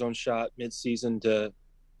cortisone shot mid-season to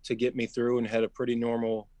get me through and had a pretty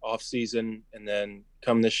normal off-season. And then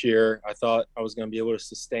come this year, I thought I was going to be able to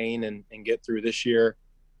sustain and get through this year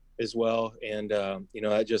as well. And,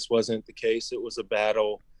 that just wasn't the case. It was a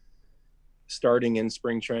battle. Starting in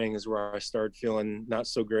spring training is where I started feeling not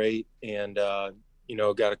so great and, got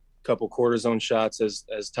a couple cortisone shots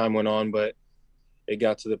as time went on, but it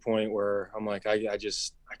got to the point where I'm like, I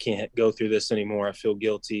can't go through this anymore. I feel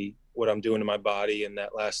guilty what I'm doing to my body. And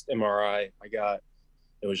that last MRI I got,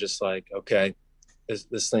 it was just like, okay,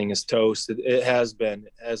 this thing is toast. It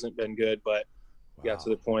hasn't been good, but got to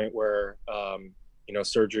the point where,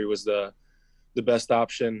 surgery was the best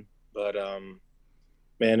option. But,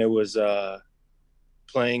 man, it was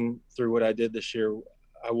playing through what I did this year.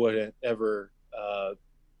 I wouldn't ever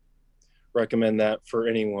recommend that for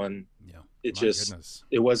anyone. Yeah.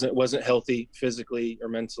 It wasn't healthy physically or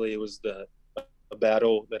mentally. It was a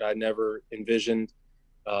battle that I never envisioned.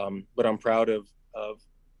 But I'm proud of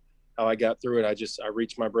how I got through it. I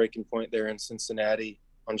reached my breaking point there in Cincinnati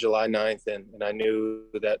on July 9th. And I knew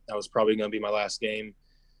that was probably going to be my last game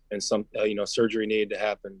and some, surgery needed to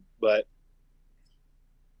happen, but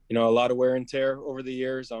a lot of wear and tear over the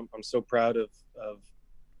years. I'm so proud of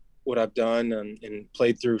what I've done and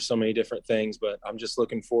played through so many different things, but I'm just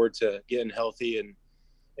looking forward to getting healthy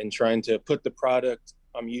and trying to put the product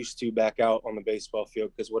I'm used to back out on the baseball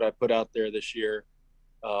field. Because what I put out there this year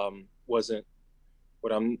wasn't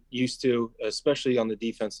what I'm used to, especially on the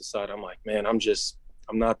defensive side. I'm like, man, I'm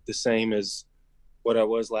not the same as what I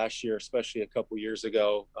was last year, especially a couple years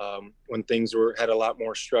ago, when things had a lot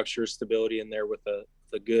more structure, stability in there with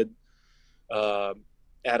a good,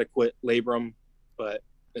 adequate labrum. But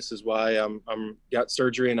this is why I'm got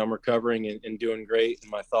surgery and I'm recovering and doing great.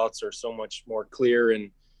 And my thoughts are so much more clear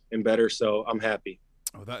and better. So I'm happy.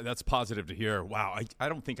 Oh, that's positive to hear. Wow, I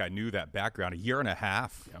don't think I knew that background. A year and a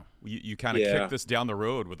half, you kind of kicked this down the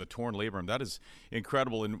road with a torn labrum. That is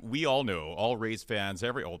incredible, and we all know, all Rays fans,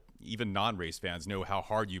 even non-Rays fans know how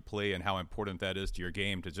hard you play and how important that is to your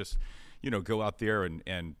game to just, go out there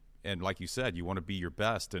and like you said, you want to be your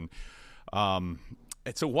best. And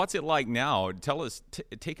so what's it like now? Tell us,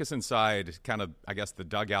 take us inside kind of, I guess, the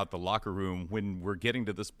dugout, the locker room when we're getting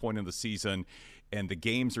to this point in the season and the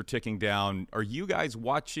games are ticking down. Are you guys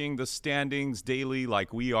watching the standings daily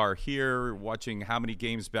like we are here, watching how many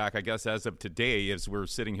games back? I guess as of today, as we're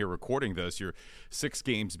sitting here recording this, you're 6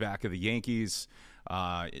 games back of the Yankees.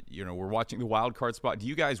 We're watching the wild card spot. Do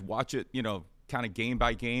you guys watch it, kind of game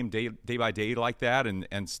by game, day by day like that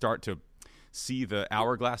and start to see the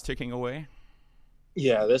hourglass ticking away?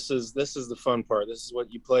 Yeah, this is the fun part. This is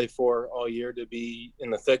what you play for all year, to be in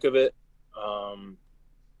the thick of it.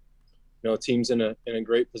 Team's in a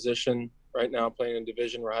great position right now, playing a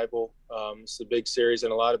division rival. It's a big series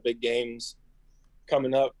and a lot of big games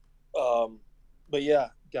coming up. But yeah,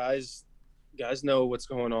 guys know what's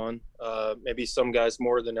going on. Maybe some guys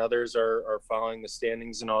more than others are following the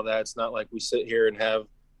standings and all that. It's not like we sit here and have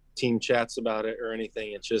team chats about it or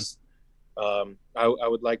anything. It's just I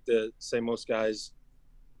would like to say most guys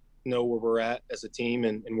know where we're at as a team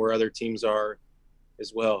and where other teams are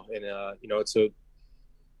as well. And it's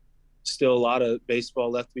still a lot of baseball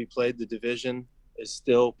left to be played. The division is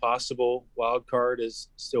still possible. Wild card is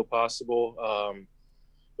still possible.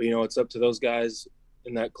 But it's up to those guys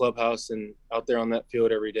in that clubhouse and out there on that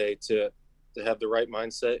field every day to have the right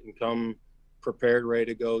mindset and come prepared, ready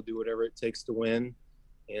to go, do whatever it takes to win.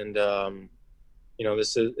 And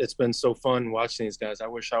it's been so fun watching these guys. I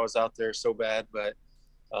wish I was out there so bad, but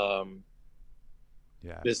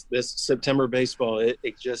this September baseball, it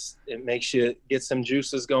makes you get some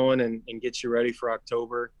juices going and gets you ready for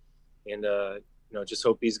October. And just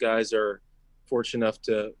hope these guys are fortunate enough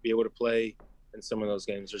to be able to play in some of those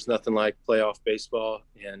games. There's nothing like playoff baseball.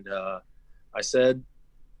 And I said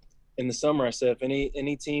in the summer, if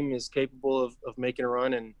any team is capable of making a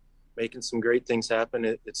run and making some great things happen,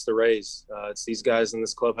 it's the Rays. It's these guys in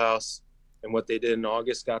this clubhouse, and what they did in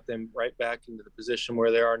August got them right back into the position where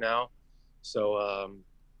they are now. So,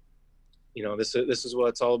 this is what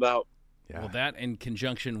it's all about. Yeah. Well, that in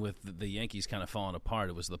conjunction with the Yankees kind of falling apart,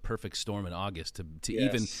 it was the perfect storm in August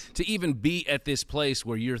to even be at this place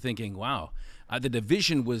where you're thinking, wow, the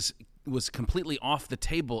division was completely off the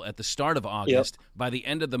table at the start of August. Yep. By the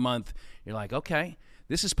end of the month, you're like, okay,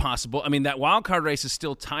 this is possible. I mean, that wild card race is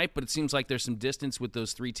still tight, but it seems like there's some distance with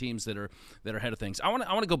those 3 teams that are ahead of things. I want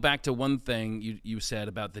to go back to one thing you said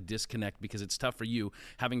about the disconnect, because it's tough for you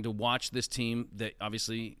having to watch this team that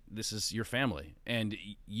obviously this is your family and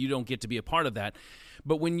you don't get to be a part of that.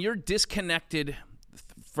 But when you're disconnected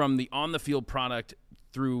from the on the field product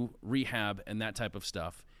through rehab and that type of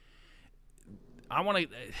stuff, I want to,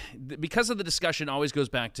 because of the discussion always goes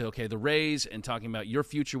back to, okay, the Rays and talking about your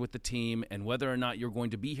future with the team and whether or not you're going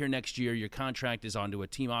to be here next year. Your contract is onto a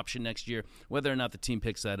team option next year. Whether or not the team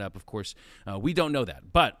picks that up, of course, we don't know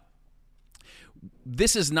that. But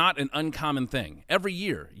this is not an uncommon thing. Every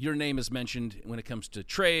year, your name is mentioned when it comes to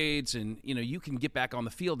trades, and you can get back on the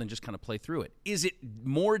field and just kind of play through it. Is it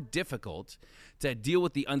more difficult to deal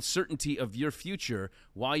with the uncertainty of your future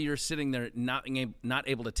while you're sitting there not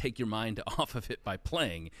able to take your mind off of it by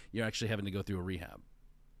playing? You're actually having to go through a rehab.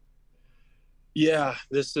 Yeah,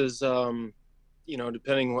 this is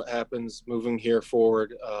depending what happens moving here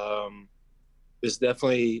forward. This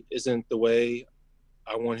definitely isn't the way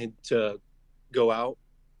I wanted to go out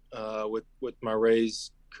with my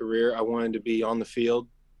Rays career. I wanted to be on the field,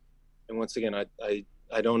 and once again,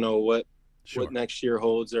 I don't know what next year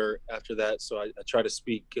holds or after that. So I try to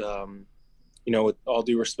speak, with all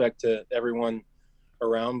due respect to everyone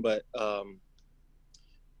around, but I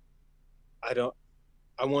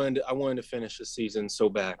wanted to finish the season so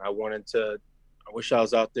bad. I wish I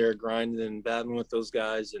was out there grinding and battling with those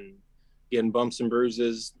guys and getting bumps and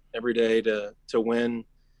bruises every day to win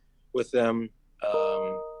with them.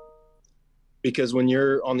 Because when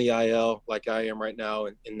you're on the IL like I am right now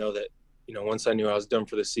and know that, once I knew I was done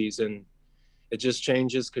for the season, it just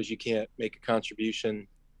changes because you can't make a contribution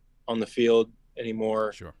on the field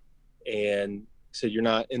anymore. Sure. And so you're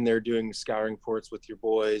not in there doing scouting reports with your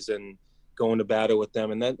boys and going to battle with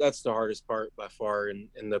them. And that's the hardest part by far.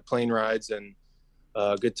 And the plane rides and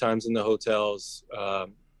good times in the hotels.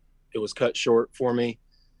 It was cut short for me.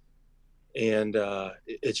 And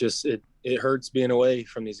it hurts being away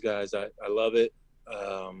from these guys. I love it.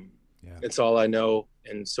 It's all I know.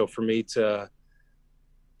 And so for me to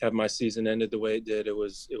have my season ended the way it did, it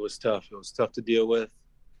was tough. It was tough to deal with.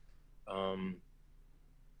 I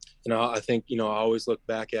think, I always look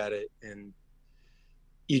back at it and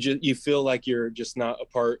you feel like you're just not a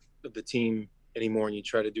part of the team anymore. And you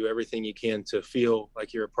try to do everything you can to feel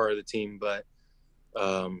like you're a part of the team, but,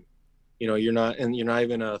 you're not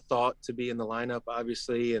even a thought to be in the lineup,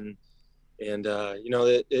 obviously. And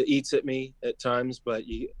it eats at me at times, but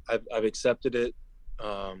I've accepted it.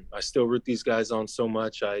 I still root these guys on so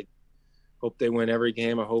much. I hope they win every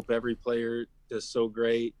game. I hope every player does so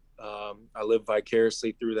great. I live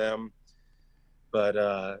vicariously through them, but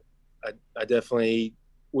I definitely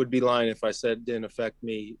would be lying if I said it didn't affect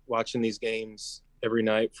me watching these games every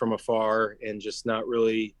night from afar and just not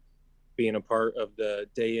really being a part of the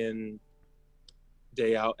day in,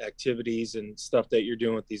 day out activities and stuff that you're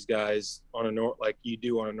doing with these guys like you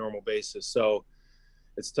do on a normal basis. So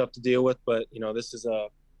it's tough to deal with, but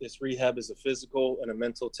this rehab is a physical and a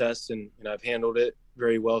mental test, and I've handled it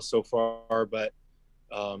very well so far, but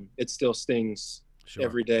it still stings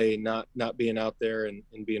every day not being out there and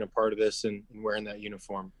being a part of this and wearing that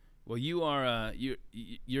uniform. Well, you're a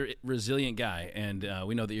resilient guy, and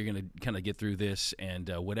we know that you're going to kind of get through this, and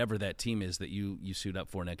whatever that team is that you suit up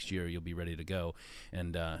for next year, you'll be ready to go,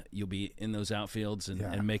 and you'll be in those outfields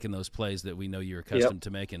and making those plays that we know you're accustomed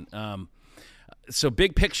to making. So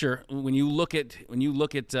big picture, when you look at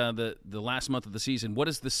the last month of the season, what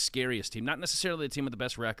is the scariest team? Not necessarily the team with the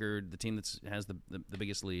best record, the team that has the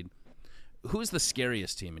biggest lead. Who's the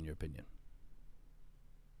scariest team in your opinion?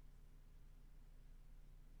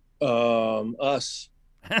 Us.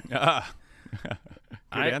 Good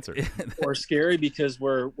answer. We're scary because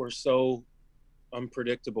we're so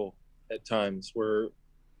unpredictable at times. You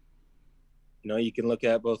can look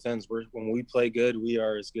at both ends. When we play good, we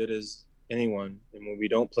are as good as anyone, and when we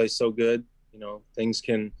don't play so good, things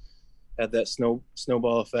can have that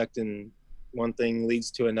snowball effect, and one thing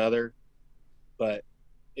leads to another. But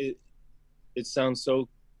it sounds so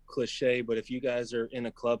cliche, but if you guys are in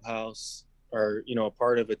a clubhouse or a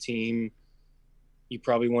part of a team, you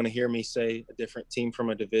probably want to hear me say a different team from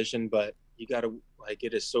a division, but you got to,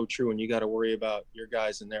 it is so true, and you got to worry about your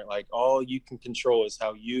guys in there. All you can control is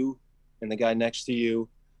how you and the guy next to you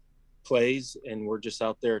plays, and we're just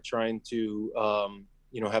out there trying to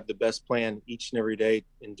have the best plan each and every day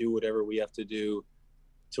and do whatever we have to do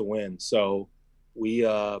to win. So we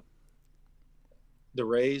the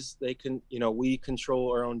Rays, they can, we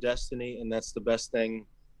control our own destiny, and that's the best thing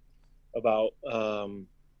about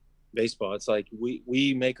baseball. It's like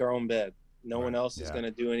we make our own bed. No one else is going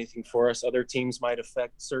to do anything for us. Other teams might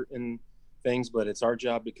affect certain things, but it's our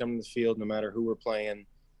job to come to the field no matter who we're playing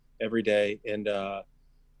every day. And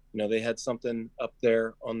they had something up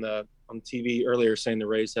there on TV earlier saying the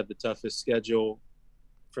Rays have the toughest schedule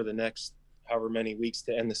for the next however many weeks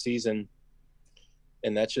to end the season.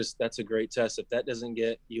 And that's a great test. If that doesn't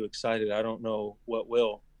get you excited, I don't know what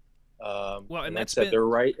will. And that's they're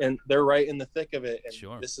right in the thick of it.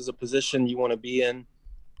 And This is a position you want to be in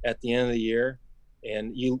at the end of the year.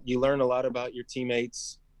 And you learn a lot about your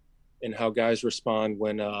teammates and how guys respond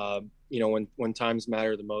when when times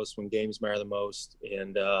matter the most, when games matter the most.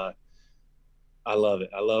 And I love it.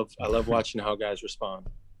 I love watching how guys respond.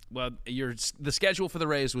 Well, the schedule for the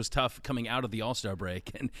Rays was tough coming out of the All-Star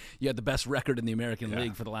break, and you had the best record in the American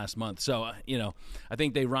League for the last month. So, I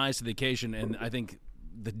think they rise to the occasion, and I think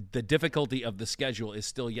the difficulty of the schedule is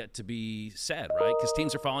still yet to be said, right? Because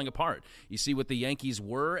teams are falling apart. You see what the Yankees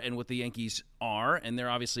were and what the Yankees are, and they're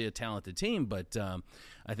obviously a talented team, but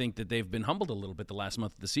I think that they've been humbled a little bit the last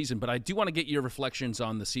month of the season. But I do want to get your reflections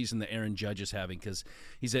on the season that Aaron Judge is having, because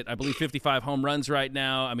he's at, I believe, 55 home runs right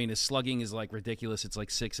now. I mean, his slugging is like ridiculous. It's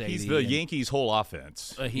like 680. He's the Yankees' whole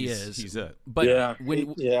offense. He is. He's it. But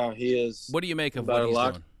he is. What do you make of what he's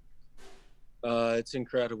doing? It's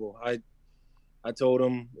incredible. I told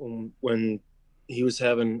him when he was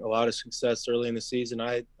having a lot of success early in the season,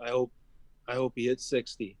 I hope he hits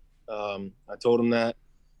 60. I told him that.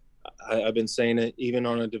 I've been saying it even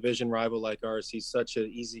on a division rival like ours. He's such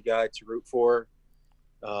an easy guy to root for.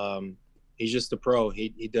 He's just a pro.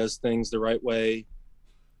 He does things the right way.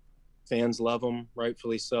 Fans love him,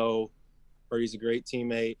 rightfully so. Heard he's a great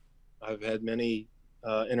teammate. I've had many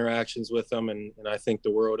interactions with him, and I think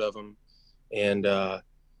the world of him. And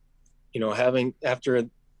having after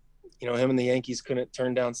him and the Yankees couldn't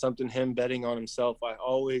turn down something, him betting on himself. I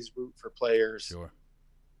always root for players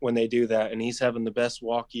when they do that. And he's having the best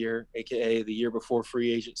walk year, AKA the year before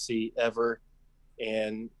free agency ever.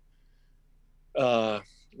 And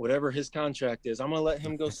whatever his contract is, I'm going to let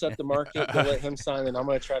him go set the market, go let him sign, and I'm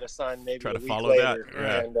going to try to sign maybe a week later.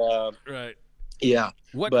 That. And, Right. Yeah.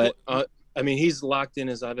 I mean, he's locked in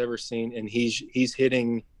as I've ever seen, and he's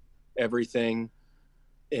hitting everything.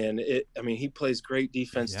 And he plays great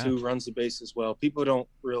defense too, runs the bases well. People don't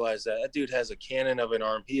realize that. That dude has a cannon of an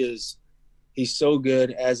arm. He's so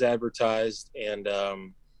good as advertised, and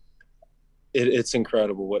it's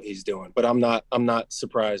incredible what he's doing. But I'm not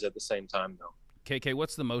surprised at the same time though. KK,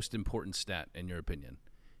 what's the most important stat in your opinion?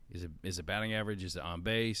 Is it batting average? Is it on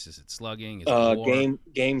base? Is it slugging? Is it WAR?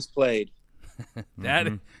 Games played. That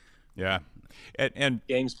yeah. And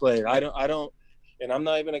games played. I don't and I'm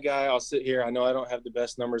not even a guy, I'll sit here, I know I don't have the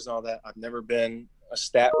best numbers and all that. I've never been a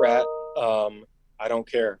stat rat. I don't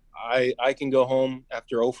care. I can go home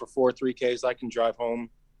after 0 for 4 3Ks. I can drive home.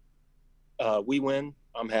 We win,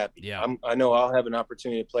 I'm happy. Yeah. I know I'll have an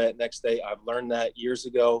opportunity to play it next day. I've learned that years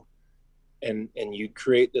ago. And you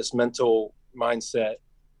create this mental mindset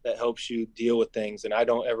that helps you deal with things. And I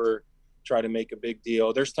don't ever try to make a big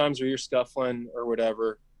deal. There's times where you're scuffling or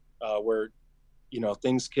whatever, where,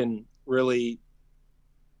 things can really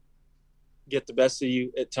get the best of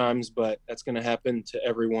you at times, but that's going to happen to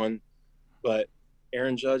everyone. But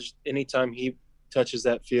Aaron Judge, anytime he touches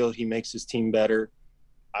that field, he makes his team better.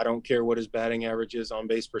 I don't care what his batting average is, on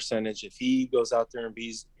base percentage. If he goes out there and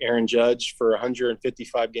beats Aaron Judge for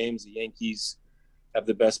 155 games, the Yankees have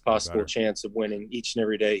the best possible chance of winning each and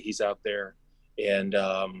every day he's out there. And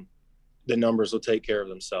the numbers will take care of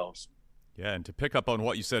themselves. Yeah, and to pick up on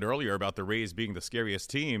what you said earlier about the Rays being the scariest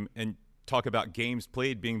team and talk about games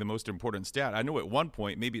played being the most important stat, I know at one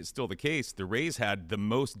point, maybe it's still the case, the Rays had the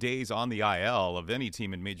most days on the IL of any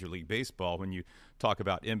team in Major League Baseball. When you talk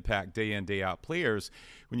about impact day in, day out players,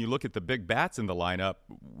 when you look at the big bats in the lineup,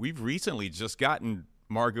 we've recently just gotten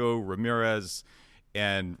Margot, Ramirez,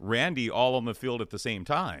 and Randy all on the field at the same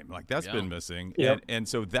time. Like, that's been missing. Yep. And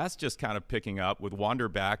so that's just kind of picking up with Wander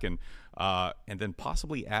back and then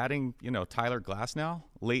possibly adding, Tyler Glasnow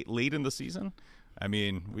late in the season. I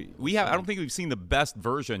mean, I don't think we've seen the best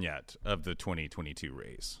version yet of the 2022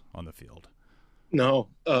 Rays on the field. No,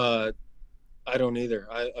 I don't either.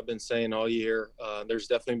 I've been saying all year, there's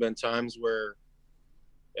definitely been times where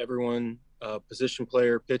everyone, position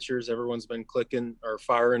player, pitchers, everyone's been clicking or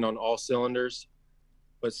firing on all cylinders.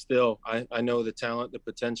 But still, I know the talent, the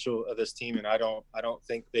potential of this team, and I don't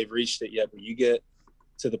think they've reached it yet. When you get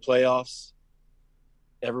to the playoffs,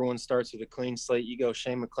 everyone starts with a clean slate. You go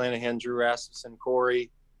Shane McClanahan, Drew Rasmussen,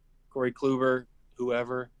 Corey Kluber,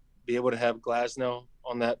 whoever, be able to have Glasnow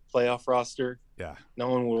on that playoff roster. Yeah. No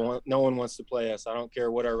one wants to play us. I don't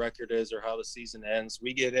care what our record is or how the season ends.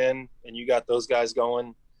 We get in and you got those guys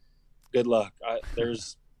going, good luck.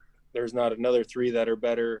 There's not another 3 that are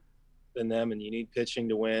better than them, and you need pitching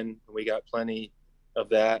to win. We got plenty of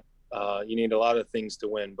that. You need a lot of things to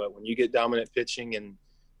win, but when you get dominant pitching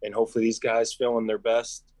and hopefully these guys feeling their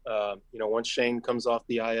best, once Shane comes off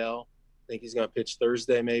the IL, I think he's going to pitch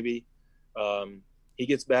Thursday maybe. He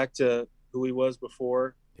gets back to who he was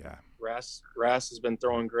before. Yeah. Ras has been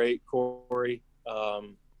throwing great. Corey,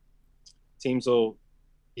 teams will,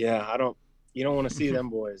 you don't want to see them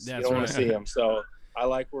boys. You don't want to see them. So I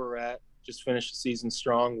like where we're at. Just finish the season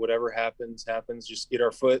strong. Whatever happens. Just get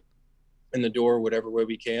our foot in the door, whatever way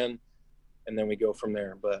we can, and then we go from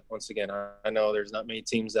there. But once again, I know there's not many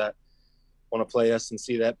teams that want to play us and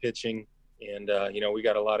see that pitching. And, we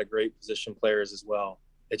got a lot of great position players as well.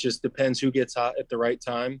 It just depends who gets hot at the right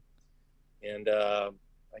time. And like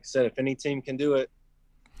I said, if any team can do it,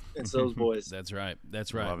 it's those boys. That's right.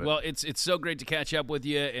 Well, it's so great to catch up with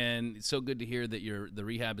you, and it's so good to hear that the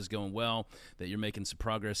rehab is going well, that you're making some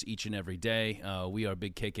progress each and every day. We are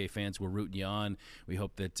big KK fans. We're rooting you on. We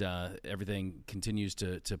hope that everything continues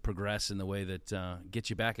to progress in the way that gets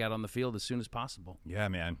you back out on the field as soon as possible. Yeah,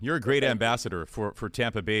 man. You're a great ambassador for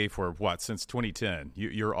Tampa Bay for some 2010.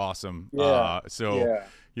 You're awesome. Yeah.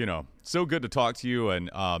 So good to talk to you. And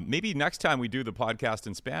maybe next time we do the podcast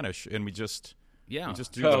in Spanish and we just – yeah.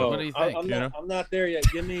 Just do what do you think? I'm not there yet.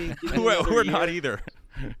 Give me we're not either.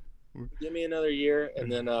 Give me another year,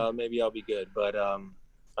 and then maybe I'll be good. But I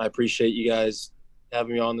appreciate you guys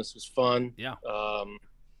having me on. This was fun. Yeah. I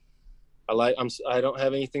don't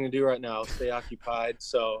have anything to do right now. I'll stay occupied.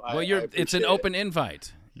 So it's an open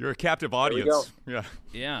invite. You're a captive audience.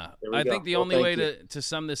 Yeah. I think the only way to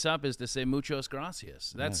sum this up is to say muchos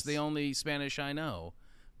gracias. That's the only Spanish I know.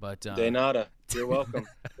 But de nada. You're welcome.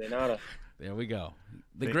 De nada. There we go.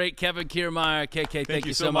 The great Kevin Kiermaier. KK, thank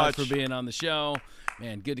you so much for being on the show.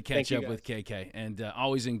 Man, good to catch up with KK, and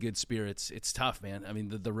always in good spirits. It's tough, man. I mean,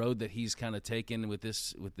 the road that he's kind of taken with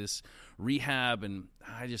this rehab, and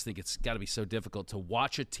I just think it's got to be so difficult to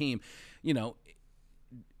watch a team. You know,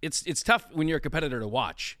 it's tough when you're a competitor to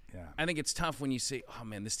watch. Yeah. I think it's tough when you say, oh,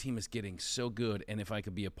 man, this team is getting so good, and if I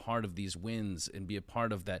could be a part of these wins and be a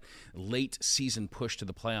part of that late season push to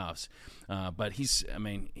the playoffs. But he's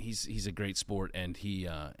a great sport, and he's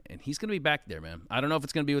going to be back there, man. I don't know if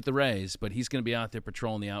it's going to be with the Rays, but he's going to be out there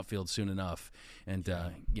patrolling the outfield soon enough. And,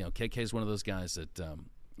 KK is one of those guys that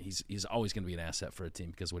he's always going to be an asset for a team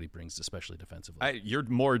because of what he brings, especially defensively. You're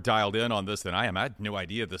more dialed in on this than I am. I had no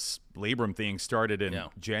idea this labrum thing started in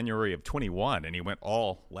January of 21, and he went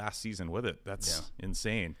all last season with it. That's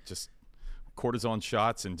insane. Just cortisone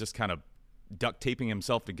shots and just kind of duct taping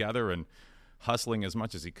himself together and hustling as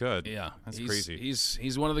much as he could. Yeah, that's crazy.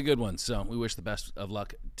 He's one of the good ones, so we wish the best of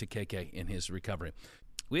luck to KK in his recovery.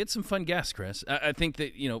 We had some fun guests, Chris. I think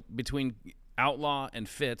that, between Outlaw and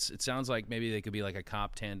Fitz, it sounds like maybe they could be like a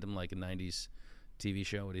cop tandem, like a 90s TV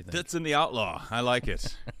show. What do you think? Fitz and the Outlaw. I like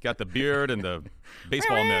it. Got the beard and the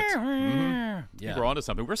baseball mitt. Mm-hmm. Yeah. We're onto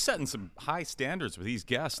something. We're setting some high standards with these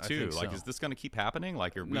guests, too. Like, is this going to keep happening?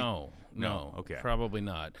 Like, No. Okay. Probably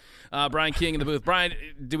not. Brian King in the booth. Brian,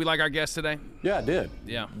 did we like our guest today? Yeah, I did.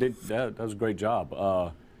 Yeah. That was a great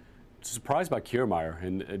job. Surprised by Kiermaier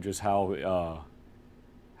and just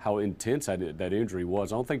how intense that injury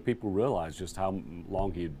was. I don't think people realize just how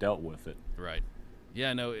long he had dealt with it. Right.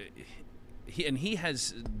 Yeah, no, he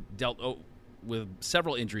has dealt with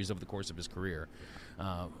several injuries over the course of his career.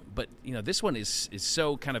 But, this one is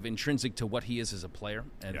so kind of intrinsic to what he is as a player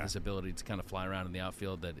and his ability to kind of fly around in the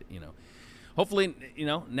outfield that, hopefully,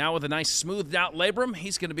 now with a nice smoothed out labrum,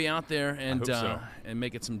 he's going to be out there and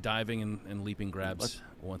making some diving and leaping grabs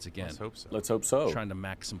once again. Let's hope so. Trying to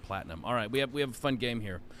max some platinum. All right, we have a fun game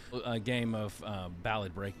here, a game of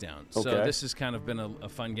ballad breakdown. Okay. So this has kind of been a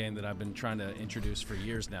fun game that I've been trying to introduce for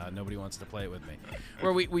years now. Nobody wants to play it with me.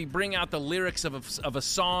 Where we bring out the lyrics of a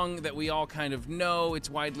song that we all kind of know. It's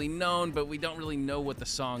widely known, but we don't really know what the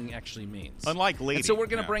song actually means. Unlike Lady. And so we're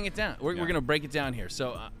going to bring it down. We're going to break it down here.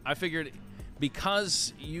 So I figured,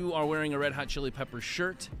 because you are wearing a Red Hot Chili Peppers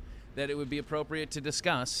shirt, that it would be appropriate to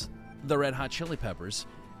discuss the Red Hot Chili Peppers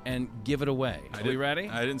and give it away. Are we ready?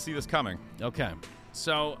 I didn't see this coming. Okay.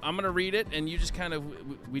 So I'm going to read it, and you just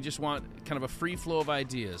we just want kind of a free flow of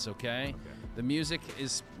ideas, okay? The music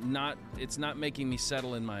is not making me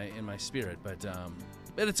settle in my spirit, but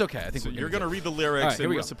it's okay. I think you're going to read the lyrics, and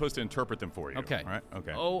we're supposed to interpret them for you. Okay. All right?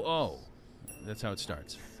 Okay. Oh. That's how it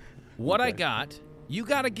starts. What I got, you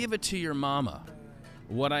got to give it to your mama.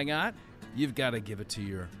 What I got, you've got to give it to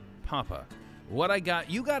your papa. What I got,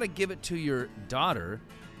 you got to give it to your daughter.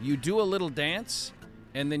 You do a little dance,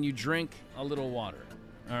 and then you drink a little water.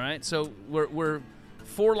 All right? So we're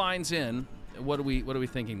 4 lines in. What are we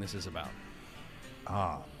thinking this is about?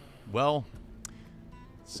 Well,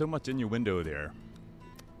 so much innuendo there.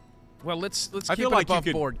 Well, let's keep it above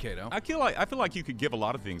board, Cato. I feel like you could give a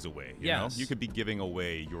lot of things away. You know? You could be giving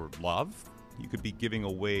away your love. You could be giving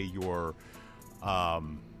away your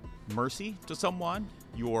mercy to someone,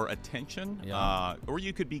 your attention, or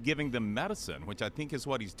you could be giving them medicine, which I think is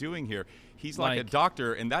what he's doing here. He's like a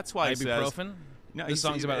doctor, and that's why he says... Ibuprofen? No, the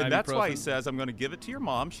song's about ibuprofen. That's why he says, I'm going to give it to your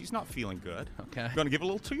mom. She's not feeling good. Okay. I'm going to give a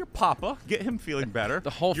little to your papa, get him feeling better. The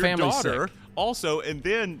whole your family's daughter sick. Also, and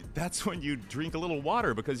then that's when you drink a little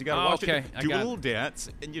water because you got to watch it, do a little dance,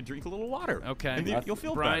 and you drink a little water. Okay. And then you'll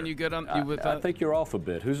feel Brian, better. you good on you with that? I think you're off a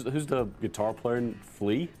bit. Who's the guitar player in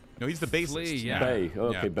Flea? No, he's the bassist. Flea, yeah. Bay.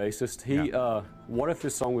 Okay, bassist. What if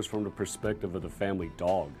this song was from the perspective of the family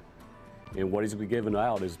dog? And what he's giving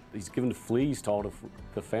out is he's giving the fleas to all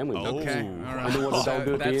the family members. Okay, all right. And then what the dog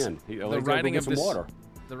do at the end? The writing of some water.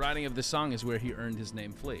 The writing of the song is where he earned his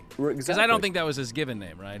name, Flea. Exactly. Because I don't think that was his given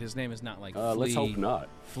name, right? His name is not like Flea. Let's hope not.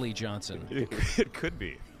 Flea Johnson. It could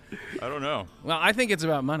be. I don't know. Well, I think it's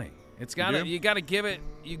about money. It's got you got to give it.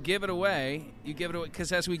 You give it away. You give it away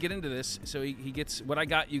because as we get into this, so he gets what I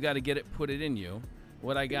got. You got to get it, put it in you.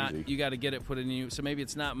 What I got, you got to get it, put it in you. So maybe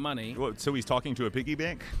it's not money. So he's talking to a piggy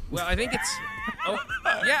bank? Well, I think it's.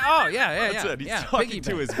 That's it. He's talking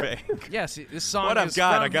to his bank. Yes, this song. What I've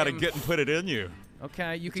got, I got to him. get and put it in you.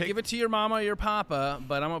 Okay, you can give it to your mama or your papa,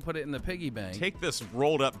 but I'm gonna put it in the piggy bank. Take this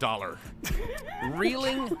rolled up dollar.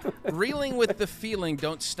 Reeling with the feeling.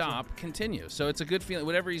 Don't stop. Continue. So it's a good feeling.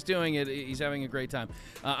 Whatever he's doing, he's having a great time.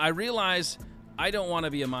 I realize. I don't want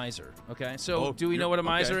to be a miser, okay? So do we know what a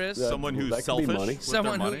miser is? Someone who's selfish with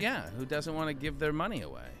their money. Who doesn't want to give their money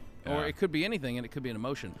away. Yeah. Or it could be anything, and it could be an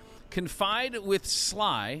emotion. Confide with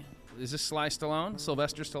Sly Is this Sly Stallone?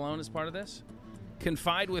 Sylvester Stallone is part of this?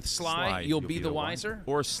 Confide with Sly, you'll be the wiser?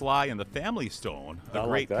 Or Sly and the Family Stone, a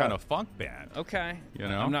great kind of funk band. Okay. You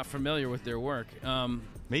know? I'm not familiar with their work.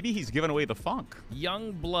 Maybe he's giving away the funk.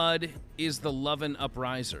 Young Blood is the Lovin'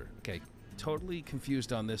 Upriser. Okay, totally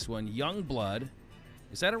confused on this one. Young Blood,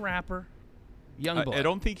 is that a rapper? Young Blood. I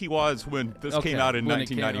don't think he was when this came out in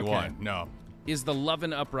 1991. No. Is the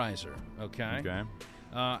Lovin' Upriser. Okay.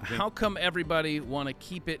 How come everybody want to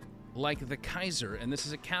keep it like the Kaiser? And this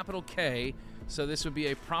is a capital K, so this would be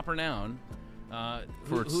a proper noun.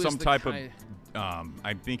 For some type of,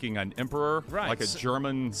 I'm thinking an emperor, like a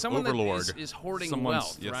German overlord. That is hoarding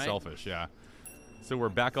Someone's wealth, right? Selfish, yeah. So we're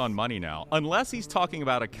back on money now. Unless he's talking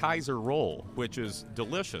about a Kaiser roll, which is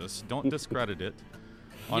delicious. Don't discredit it.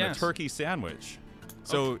 On a turkey sandwich.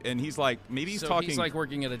 So, and he's like, maybe he's talking. He's like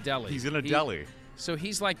working at a deli. He's in a deli. So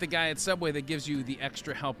he's like the guy at Subway that gives you the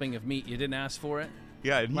extra helping of meat. You didn't ask for it.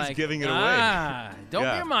 Yeah, and he's giving it away. Don't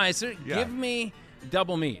be a miser. Yeah. Give me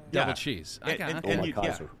double meat, double cheese. Okay.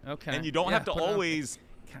 And you don't have to always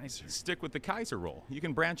stick with the Kaiser roll. You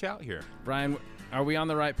can branch out here. Brian, are we on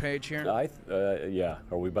the right page here? Yeah.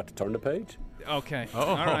 Are we about to turn the page? Okay. Oh,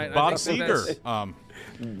 all right. Bob Seger.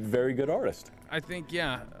 Very good artist. I think,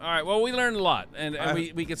 yeah. All right, well, we learned a lot, and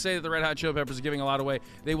we could say that the Red Hot Chili Peppers are giving a lot away.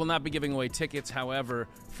 They will not be giving away tickets, however,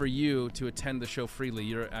 for you to attend the show freely,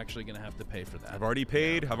 you're actually going to have to pay for that. I've already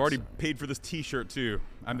paid. I've already paid for this T-shirt, too.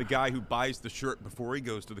 I'm the guy who buys the shirt before he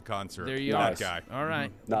goes to the concert. There you are. That guy. All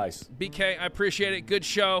right. Nice. BK, I appreciate it. Good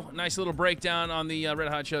show. Nice little breakdown on the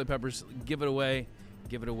Red Hot Chili Peppers. Give it away.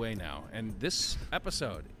 Give it away now. And this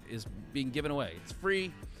episode is being given away. It's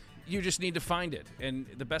free. You just need to find it. And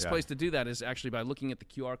the best place to do that is actually by looking at the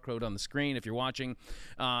QR code on the screen if you're watching.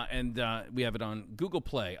 And we have it on Google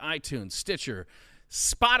Play, iTunes, Stitcher,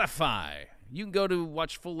 Spotify. You can go to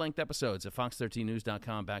watch full-length episodes at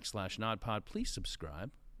fox13news.com/nodpod. Please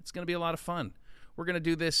subscribe. It's going to be a lot of fun. We're going to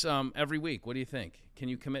do this every week. What do you think? Can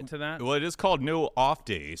you commit to that? Well, it is called No Off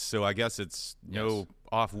Days, so I guess it's no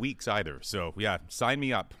off weeks either. So, yeah, sign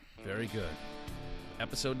me up. Very good.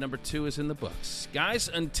 Episode number 2 is in the books. Guys,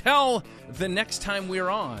 until the next time we're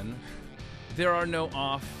on, there are no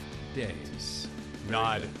off days.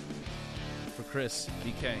 Nod. For Chris,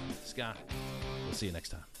 BK, Scott, we'll see you next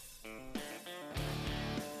time.